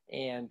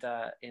 And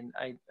I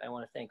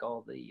want to thank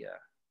all the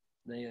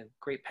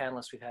great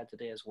panelists we've had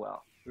today as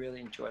well.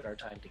 Really enjoyed our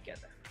time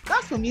together.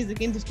 Gospel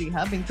Music Industry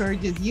Hub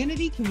encourages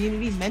unity,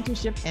 community,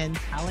 mentorship, and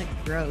talent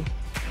growth.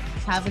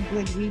 Have a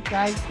good week,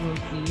 guys. We'll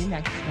see you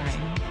next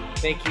time.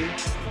 Thank you.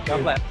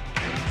 God bless.